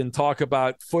left and talk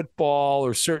about football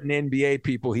or certain NBA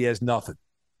people, he has nothing.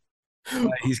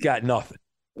 He's got nothing.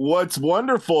 What's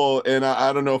wonderful, and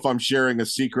I don't know if I'm sharing a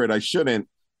secret, I shouldn't,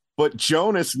 but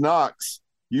Jonas Knox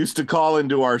used to call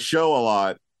into our show a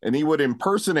lot, and he would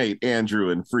impersonate Andrew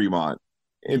in Fremont.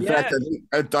 In fact,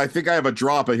 I think I have a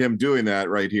drop of him doing that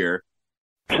right here.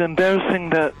 It's embarrassing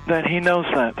that he knows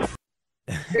that.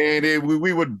 And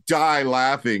we would die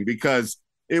laughing because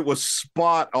it was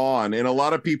spot on, and a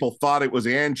lot of people thought it was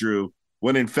Andrew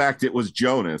when in fact it was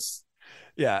Jonas.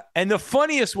 Yeah, and the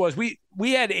funniest was we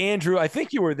had Andrew. I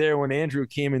think you were there when Andrew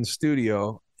came in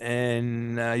studio,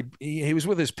 and he was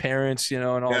with his parents, and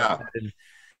all that. And,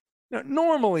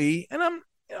 normally, and I'm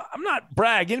not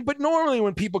bragging, but normally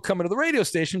when people come into the radio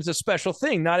station, it's a special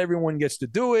thing. Not everyone gets to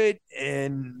do it,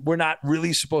 and we're not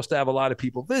really supposed to have a lot of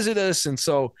people visit us, and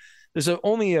so there's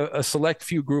only a select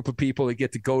few group of people that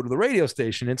get to go to the radio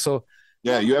station, and so.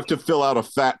 Yeah, you have to fill out a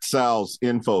Fat Sal's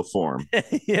info form.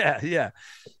 Yeah.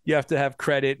 You have to have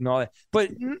credit and all that. But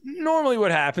normally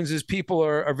what happens is people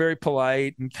are very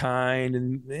polite and kind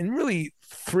and really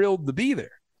thrilled to be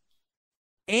there.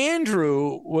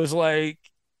 Andrew was like,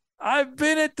 I've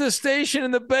been at the station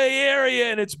in the Bay Area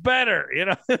and it's better.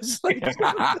 It's like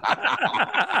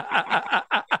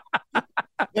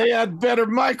they had better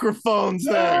microphones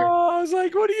there. Oh, I was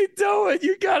like, what are you doing?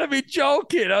 You got to be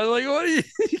joking. I was like, what are you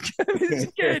got to be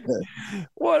scared?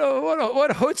 What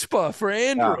chutzpah for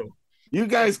Andrew. You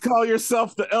guys call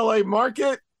yourself the LA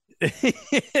market?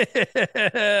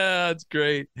 That's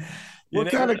great. What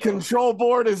kind of control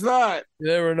board is that? You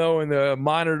never know when the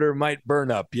monitor might burn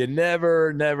up. You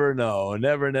never know.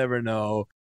 Never know.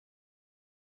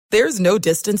 There's no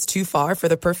distance too far for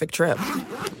the perfect trip.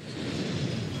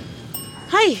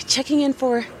 Hi, checking in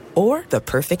for... Or the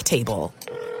perfect table.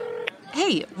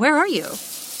 Hey, where are you?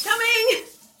 Coming!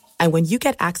 And when you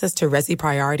get access to Resi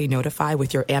Priority Notify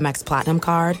with your Amex Platinum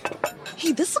card...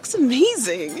 Hey, this looks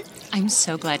amazing. I'm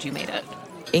so glad you made it.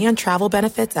 And travel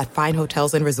benefits at fine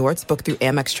hotels and resorts booked through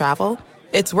Amex Travel,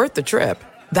 it's worth the trip.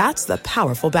 That's the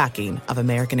powerful backing of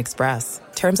American Express.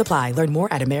 Terms apply. Learn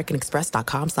more at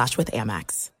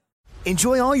americanexpress.com/withAmex.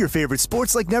 Enjoy all your favorite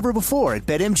sports like never before at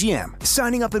BetMGM.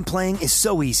 Signing up and playing is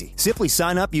so easy. Simply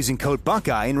sign up using code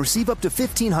Buckeye and receive up to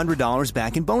 $1,500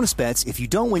 back in bonus bets if you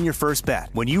don't win your first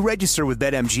bet. When you register with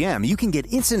BetMGM, you can get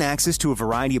instant access to a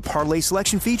variety of parlay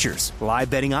selection features, live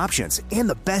betting options, and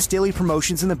the best daily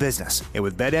promotions in the business. And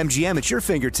with BetMGM at your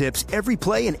fingertips, every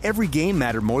play and every game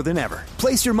matter more than ever.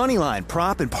 Place your moneyline,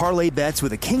 prop, and parlay bets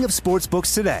with the king of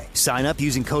sportsbooks today. Sign up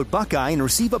using code Buckeye and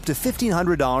receive up to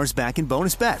 $1,500 back in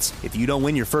bonus bets if you don't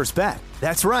win your first bet.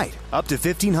 That's right, up to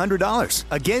 $1,500.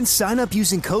 Again, sign up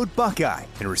using code Buckeye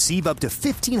and receive up to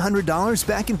 $1,500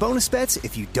 back in bonus bets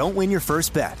if you don't win your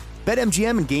first bet.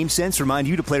 BetMGM and GameSense remind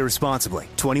you to play responsibly.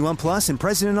 21 plus and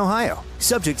present in Ohio.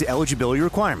 Subject to eligibility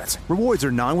requirements. Rewards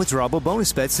are non-withdrawable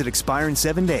bonus bets that expire in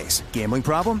 7 days. Gambling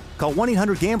problem? Call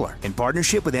 1-800-GAMBLER in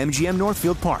partnership with MGM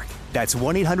Northfield Park. That's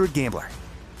 1-800-GAMBLER.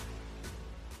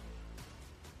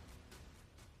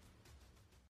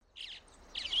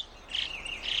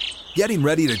 Getting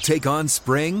ready to take on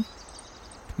spring?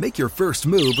 Make your first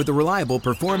move with the reliable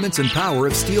performance and power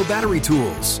of Steel battery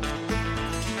tools.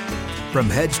 From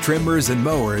hedge trimmers and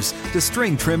mowers to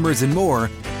string trimmers and more,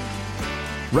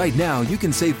 right now you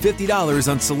can save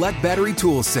 $50 on select battery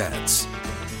tool sets.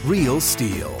 Real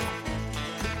Steel.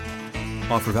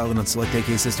 Offer valid on select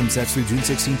AK system sets through June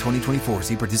 16, 2024.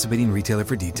 See participating retailer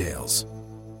for details.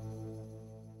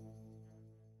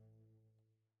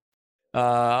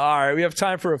 All right, we have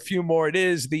time for a few more. It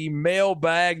is the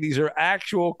mailbag. These are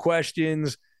actual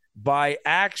questions by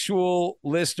actual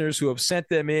listeners who have sent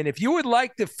them in. If you would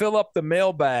like to fill up the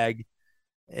mailbag,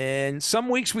 and some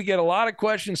weeks we get a lot of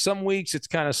questions, some weeks it's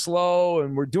kind of slow,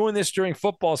 and we're doing this during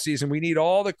football season. We need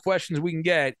all the questions we can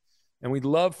get, and we'd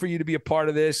love for you to be a part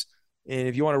of this. And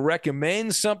if you want to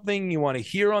recommend something you want to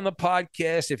hear on the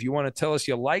podcast, if you want to tell us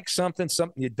you like something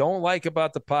you don't like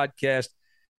about the podcast,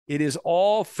 it is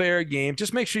all fair game.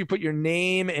 Just make sure you put your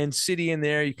name and city in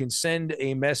there. You can send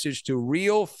a message to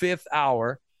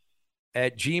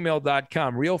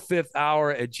realfifthhour@gmail.com,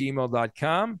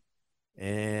 realfifthhour@gmail.com,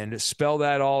 and spell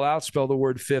that all out. Spell the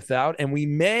word fifth out. And we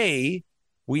may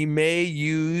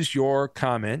use your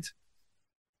comment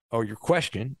or your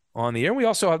question on the air. We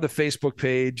also have the Facebook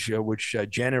page, which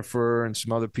Jennifer and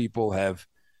some other people have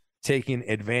taken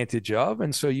advantage of.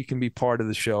 And so you can be part of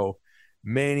the show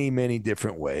many, many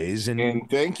different ways. And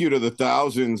thank you to the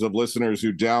thousands of listeners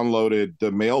who downloaded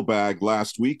the mailbag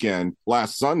last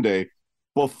Sunday,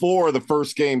 before the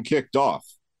first game kicked off.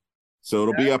 So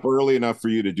it'll be up early enough for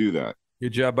you to do that.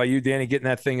 Good job by you, Danny, getting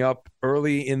that thing up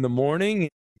early in the morning.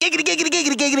 Giggity, giggity,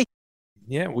 giggity, giggity.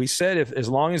 Yeah, we said as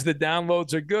long as the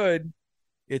downloads are good,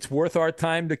 it's worth our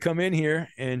time to come in here.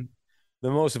 And the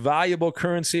most valuable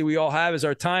currency we all have is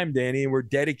our time, Danny, and we're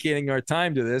dedicating our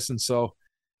time to this. And so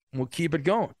we'll keep it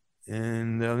going.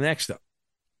 And next up.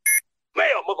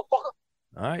 Mail, motherfucker.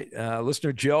 All right.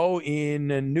 Listener Joe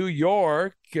in New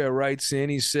York writes in.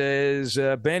 He says,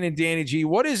 Ben and Danny G,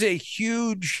 what is a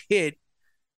huge hit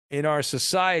in our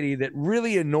society that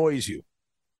really annoys you?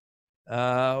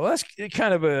 Well, that's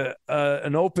kind of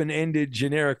an open-ended,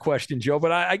 generic question, Joe.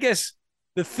 But I guess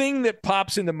the thing that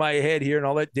pops into my head here, and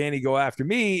I'll let Danny go after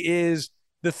me, is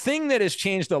the thing that has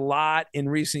changed a lot in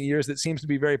recent years that seems to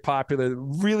be very popular, that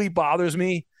really bothers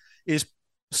me, is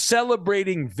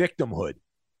celebrating victimhood.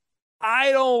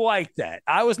 I don't like that.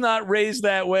 I was not raised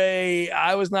that way.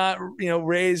 I was not,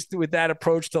 raised with that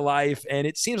approach to life. And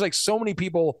it seems like so many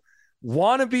people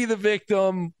want to be the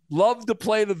victim, love to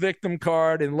play the victim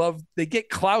card, and they get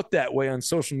clout that way on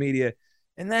social media.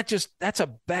 And that's a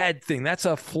bad thing. That's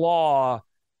a flaw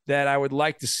that I would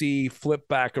like to see flip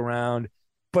back around.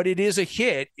 But it is a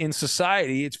hit in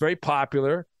society. It's very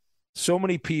popular. So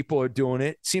many people are doing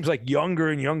it. Seems like younger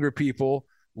and younger people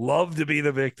love to be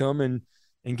the victim and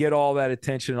get all that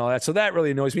attention and all that. So that really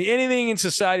annoys me. Anything in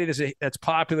society that's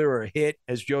popular or a hit,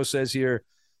 as Joe says here,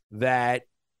 that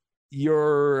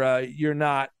you're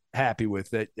not happy with,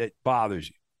 that bothers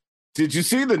you. Did you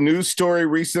see the news story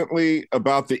recently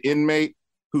about the inmate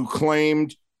who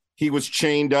claimed he was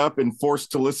chained up and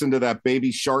forced to listen to that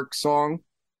Baby Shark song?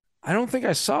 I don't think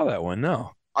I saw that one,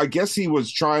 no. I guess he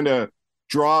was trying to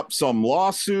drop some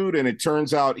lawsuit, and it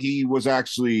turns out he was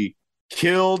actually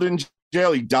killed in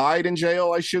jail. He died in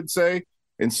jail, I should say.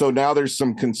 And so now there's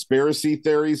some conspiracy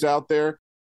theories out there.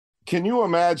 Can you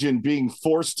imagine being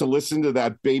forced to listen to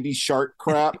that Baby Shark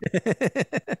crap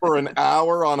for an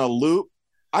hour on a loop?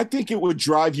 I think it would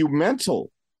drive you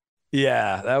mental.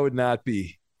 Yeah, that would not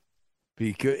be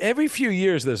good. Every few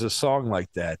years there's a song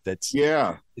like that it's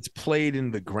played in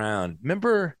the ground.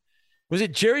 Remember, was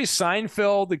it Jerry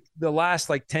Seinfeld the last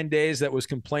 10 days that was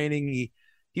complaining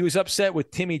he was upset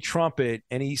with Timmy Trumpet,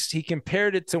 and he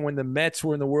compared it to when the Mets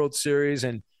were in the World Series,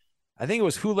 and I think it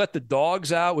was Who Let the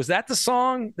Dogs Out. Was that the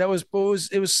song? It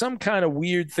was some kind of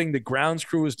weird thing the grounds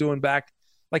crew was doing back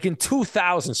in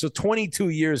 2000, so 22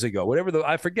 years ago,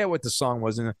 I forget what the song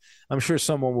was, and I'm sure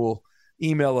someone will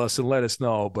email us and let us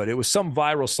know, but it was some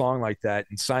viral song like that,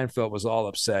 and Seinfeld was all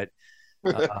upset.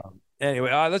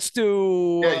 Anyway, let's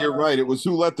do... Yeah, you're right. It was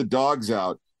Who Let the Dogs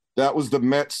Out. That was the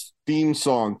Mets theme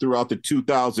song throughout the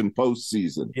 2000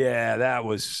 postseason. Yeah,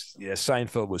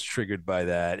 Seinfeld was triggered by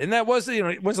that. And that was,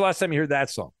 when's the last time you heard that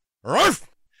song? Well,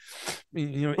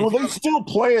 they still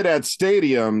play it at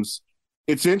stadiums.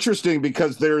 It's interesting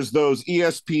because there's those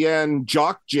ESPN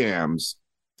jock jams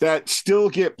that still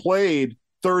get played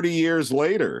 30 years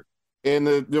later.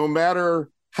 And no matter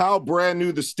how brand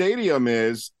new the stadium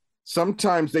is,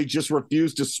 sometimes they just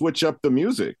refuse to switch up the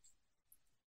music.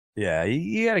 Yeah,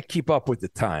 you got to keep up with the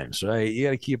times, right? You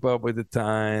got to keep up with the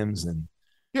times. And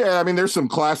yeah, I mean, there's some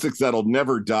classics that'll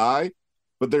never die,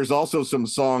 but there's also some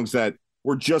songs that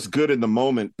were just good in the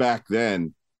moment back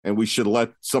then, and we should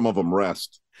let some of them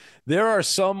rest. There are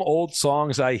some old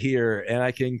songs I hear, and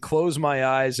I can close my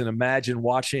eyes and imagine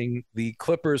watching the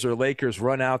Clippers or Lakers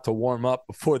run out to warm up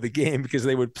before the game, because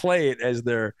they would play it as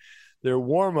their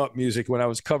warm-up music when I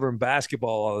was covering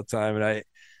basketball all the time. And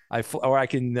I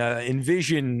can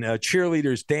envision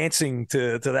cheerleaders dancing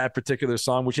to that particular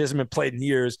song, which hasn't been played in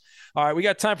years. All right, we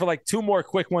got time for like 2 more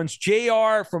quick ones.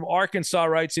 JR from Arkansas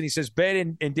writes, and he says,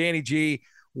 Ben and Danny G,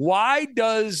 why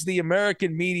does the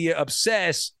American media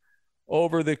obsess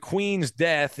over the Queen's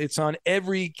death? It's on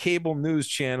every cable news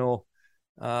channel.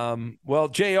 Well,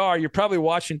 JR, you're probably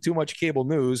watching too much cable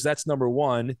news. That's number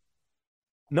one.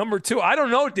 Number two, I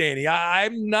don't know, Danny.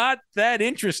 I'm not that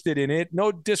interested in it.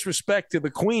 No disrespect to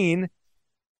the Queen.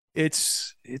 It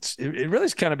really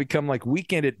has kind of become like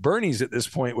Weekend at Bernie's at this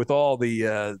point with all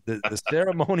the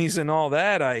ceremonies and all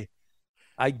that.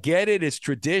 I get it. It's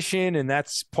tradition and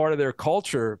that's part of their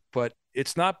culture, but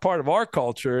it's not part of our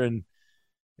culture. And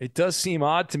it does seem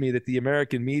odd to me that the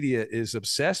American media is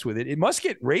obsessed with it. It must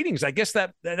get ratings. I guess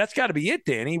that's got to be it,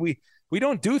 Danny. We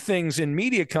don't do things in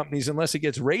media companies unless it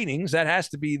gets ratings. That has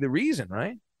to be the reason,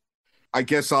 right? I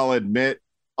guess I'll admit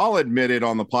it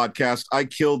on the podcast. I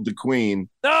killed the Queen.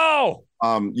 No.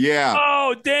 Yeah.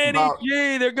 Oh, Danny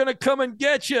G, they're going to come and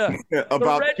get you.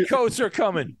 The redcoats are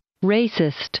coming.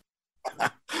 Racist.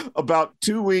 About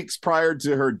 2 weeks prior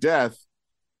to her death,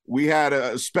 we had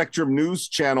a Spectrum News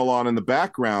channel on in the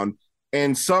background,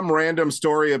 and some random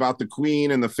story about the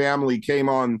Queen and the family came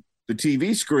on the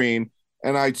TV screen.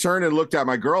 And I turned and looked at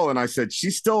my girl and I said,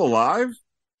 she's still alive?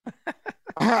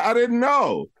 I didn't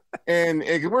know. And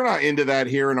we're not into that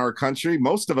here in our country.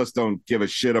 Most of us don't give a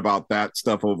shit about that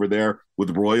stuff over there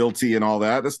with royalty and all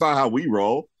that. That's not how we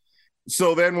roll.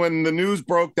 So then when the news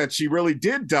broke that she really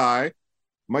did die,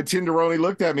 my Tinderoni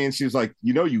looked at me and she was like,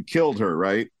 you killed her,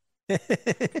 right? You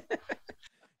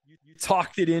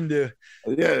talked it into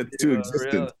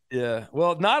existence. Yeah.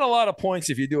 Well, not a lot of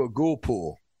points if you do a ghoul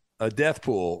pool. A death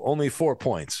pool, only 4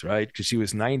 points, right? Because she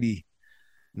was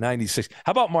 96.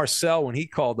 How about Marcel when he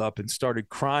called up and started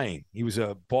crying? He was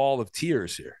a ball of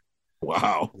tears here.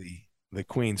 Wow. The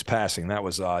Queen's passing. That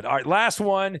was odd. All right, last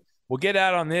one. We'll get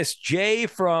out on this. Jay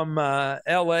from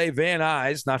L.A., Van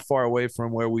Nuys, not far away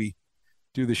from where we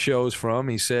do the shows from.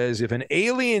 He says, if an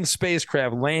alien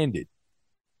spacecraft landed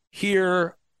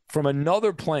here from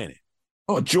another planet,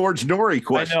 oh, George Norrie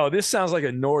question. I know. This sounds like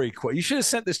a Norrie question. You should have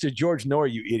sent this to George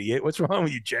Norrie, you idiot. What's wrong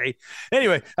with you, Jay?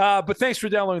 Anyway, but thanks for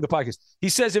downloading the podcast. He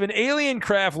says, if an alien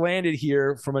craft landed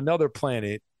here from another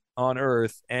planet on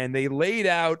Earth and they laid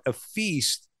out a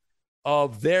feast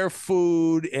of their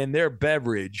food and their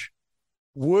beverage,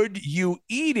 would you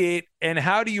eat it? And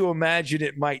how do you imagine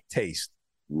it might taste?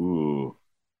 Ooh.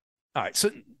 All right.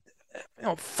 So,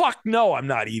 fuck no, I'm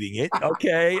not eating it.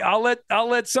 Okay. I'll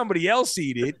let somebody else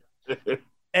eat it.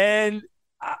 And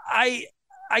I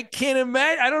can't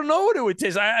imagine. I don't know what it would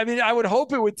taste. I mean, I would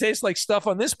hope it would taste like stuff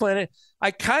on this planet.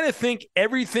 I kind of think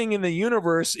everything in the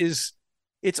universe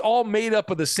it's all made up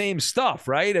of the same stuff,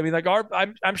 right? I mean, like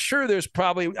I'm sure there's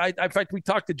probably. In fact, we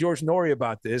talked to George Norrie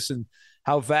about this and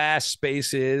how vast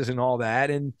space is and all that,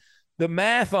 and the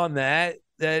math on that.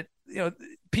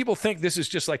 People think this is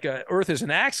just like Earth is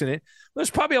an accident. There's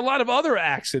probably a lot of other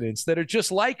accidents that are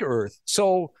just like Earth.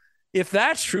 So if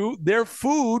that's true, their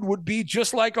food would be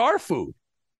just like our food,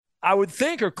 I would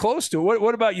think, or close to it.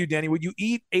 What about you, Danny? Would you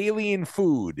eat alien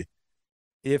food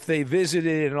if they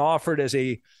visited and offered as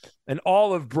an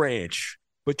olive branch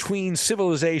between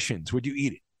civilizations? Would you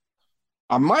eat it?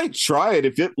 I might try it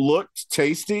if it looked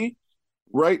tasty.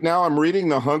 Right now, I'm reading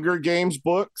the Hunger Games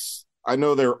books. I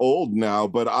know they're old now,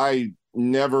 but I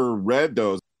never read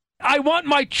those. I want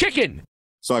my chicken.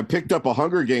 So I picked up a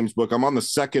Hunger Games book. I'm on the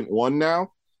second one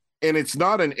now. And it's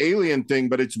not an alien thing,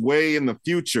 but it's way in the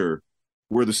future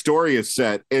where the story is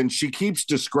set. And she keeps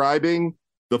describing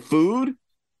the food,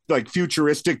 like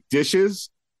futuristic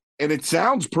dishes. And it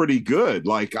sounds pretty good.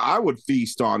 Like I would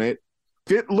feast on it.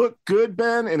 If it looked good,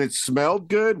 Ben, and it smelled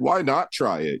good, why not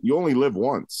try it? You only live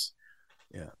once.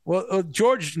 Yeah. Well,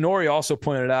 George Norrie also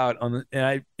pointed out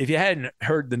if you hadn't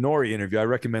heard the Norrie interview, I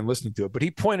recommend listening to it. But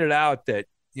he pointed out that,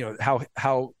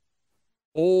 how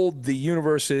old the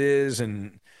universe is,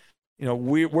 and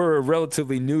we're a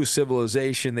relatively new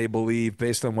civilization, they believe,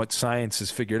 based on what science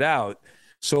has figured out.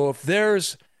 So if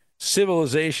there's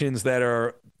civilizations that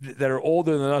are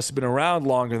older than us, have been around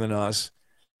longer than us,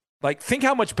 like think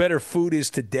how much better food is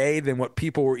today than what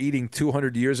people were eating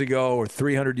 200 years ago or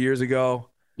 300 years ago.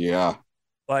 Yeah.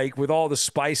 Like with all the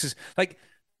spices, like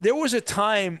there was a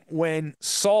time when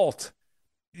the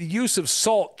use of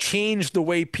salt changed the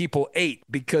way people ate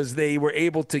because they were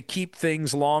able to keep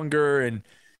things longer. And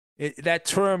that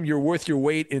term, you're worth your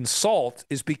weight in salt,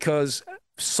 is because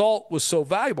salt was so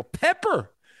valuable.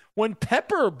 When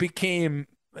pepper became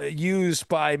used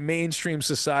by mainstream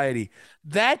society,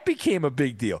 that became a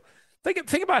big deal.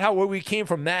 Think about how we came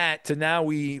from that to now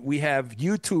we have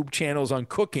YouTube channels on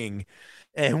cooking,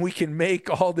 and we can make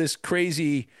all this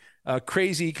crazy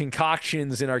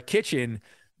concoctions in our kitchen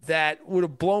that would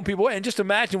have blown people away. And just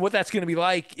imagine what that's going to be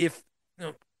like if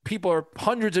people are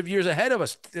hundreds of years ahead of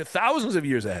us, thousands of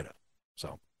years ahead of us.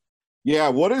 So. Yeah,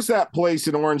 what is that place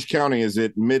in Orange County? Is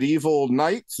it Medieval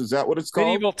Nights? Is that what it's called?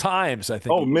 Medieval Times, I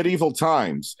think. Oh, Medieval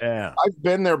Times. Yeah. I've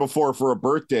been there before for a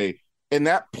birthday, and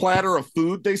that platter of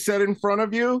food they set in front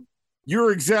of you,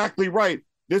 you're exactly right.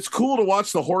 It's cool to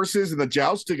watch the horses and the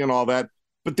jousting and all that,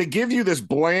 but they give you this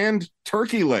bland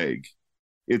turkey leg.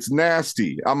 It's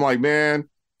nasty. I'm like, man,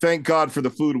 thank God for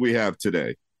the food we have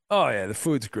today. Oh, yeah, the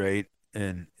food's great.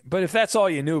 But if that's all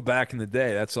you knew back in the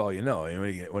day, that's all you know. What are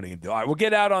you going to do? All right, we'll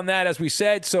get out on that, as we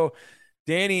said. So,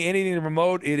 Danny, anything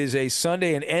remote, it is a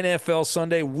Sunday, an NFL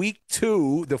Sunday, week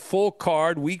 2, the full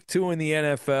card, week 2 in the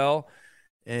NFL.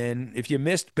 And if you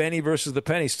missed Benny versus the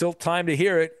Penny, still time to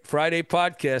hear it. Friday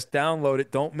podcast, download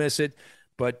it. Don't miss it.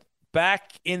 But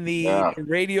back in the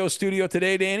radio studio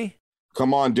today, Danny?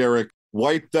 Come on, Derek.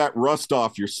 Wipe that rust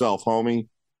off yourself, homie.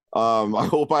 I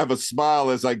hope I have a smile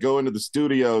as I go into the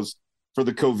studios for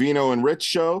the Covino and Rich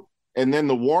show, and then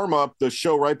the warm-up, the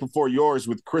show right before yours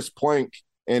with Chris Plank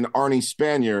and Arnie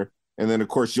Spanier, and then, of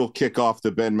course, you'll kick off the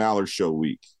Ben Maller show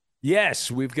week. Yes,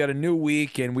 we've got a new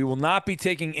week, and we will not be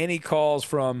taking any calls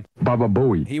from Baba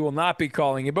Booey. He will not be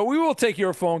calling you, but we will take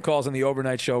your phone calls on the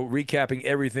overnight show, recapping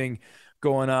everything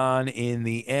going on in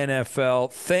the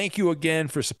NFL. Thank you again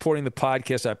for supporting the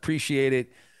podcast. I appreciate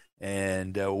it,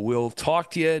 and we'll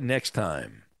talk to you next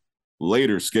time.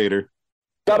 Later, skater.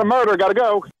 Got a murder, gotta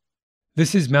go.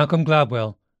 This is Malcolm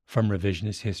Gladwell from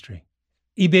Revisionist History.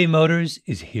 eBay Motors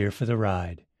is here for the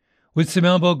ride. With some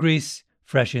elbow grease,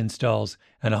 fresh installs,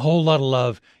 and a whole lot of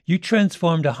love, you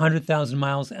transformed 100,000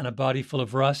 miles and a body full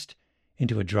of rust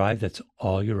into a drive that's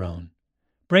all your own.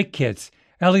 Brake kits,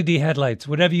 LED headlights,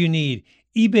 whatever you need,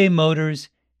 eBay Motors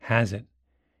has it.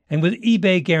 And with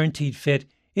eBay Guaranteed Fit,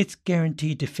 it's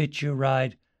guaranteed to fit your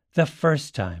ride the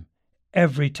first time,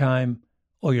 every time,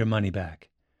 or your money back.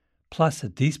 Plus,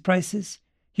 at these prices,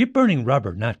 you're burning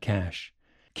rubber, not cash.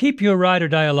 Keep your ride or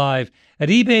die alive at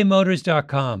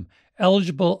ebaymotors.com.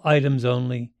 Eligible items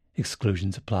only.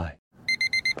 Exclusions apply.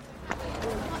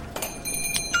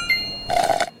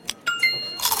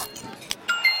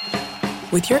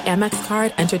 With your Amex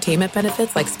card, entertainment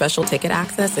benefits like special ticket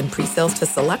access and pre-sales to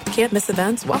select can't-miss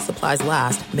events while supplies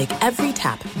last make every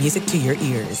tap music to your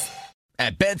ears.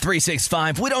 At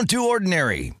Bet365, we don't do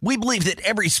ordinary. We believe that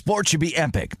every sport should be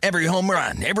epic. Every home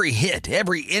run, every hit,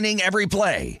 every inning, every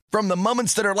play. From the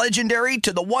moments that are legendary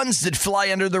to the ones that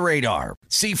fly under the radar.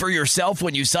 See for yourself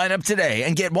when you sign up today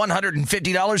and get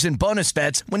 $150 in bonus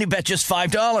bets when you bet just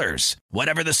 $5.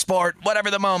 Whatever the sport, whatever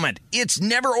the moment, it's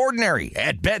never ordinary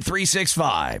at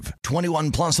Bet365. 21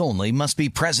 plus only. Must be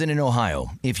present in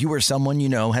Ohio. If you or someone you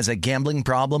know has a gambling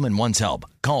problem and wants help,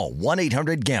 call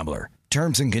 1-800-GAMBLER.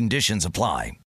 Terms and conditions apply.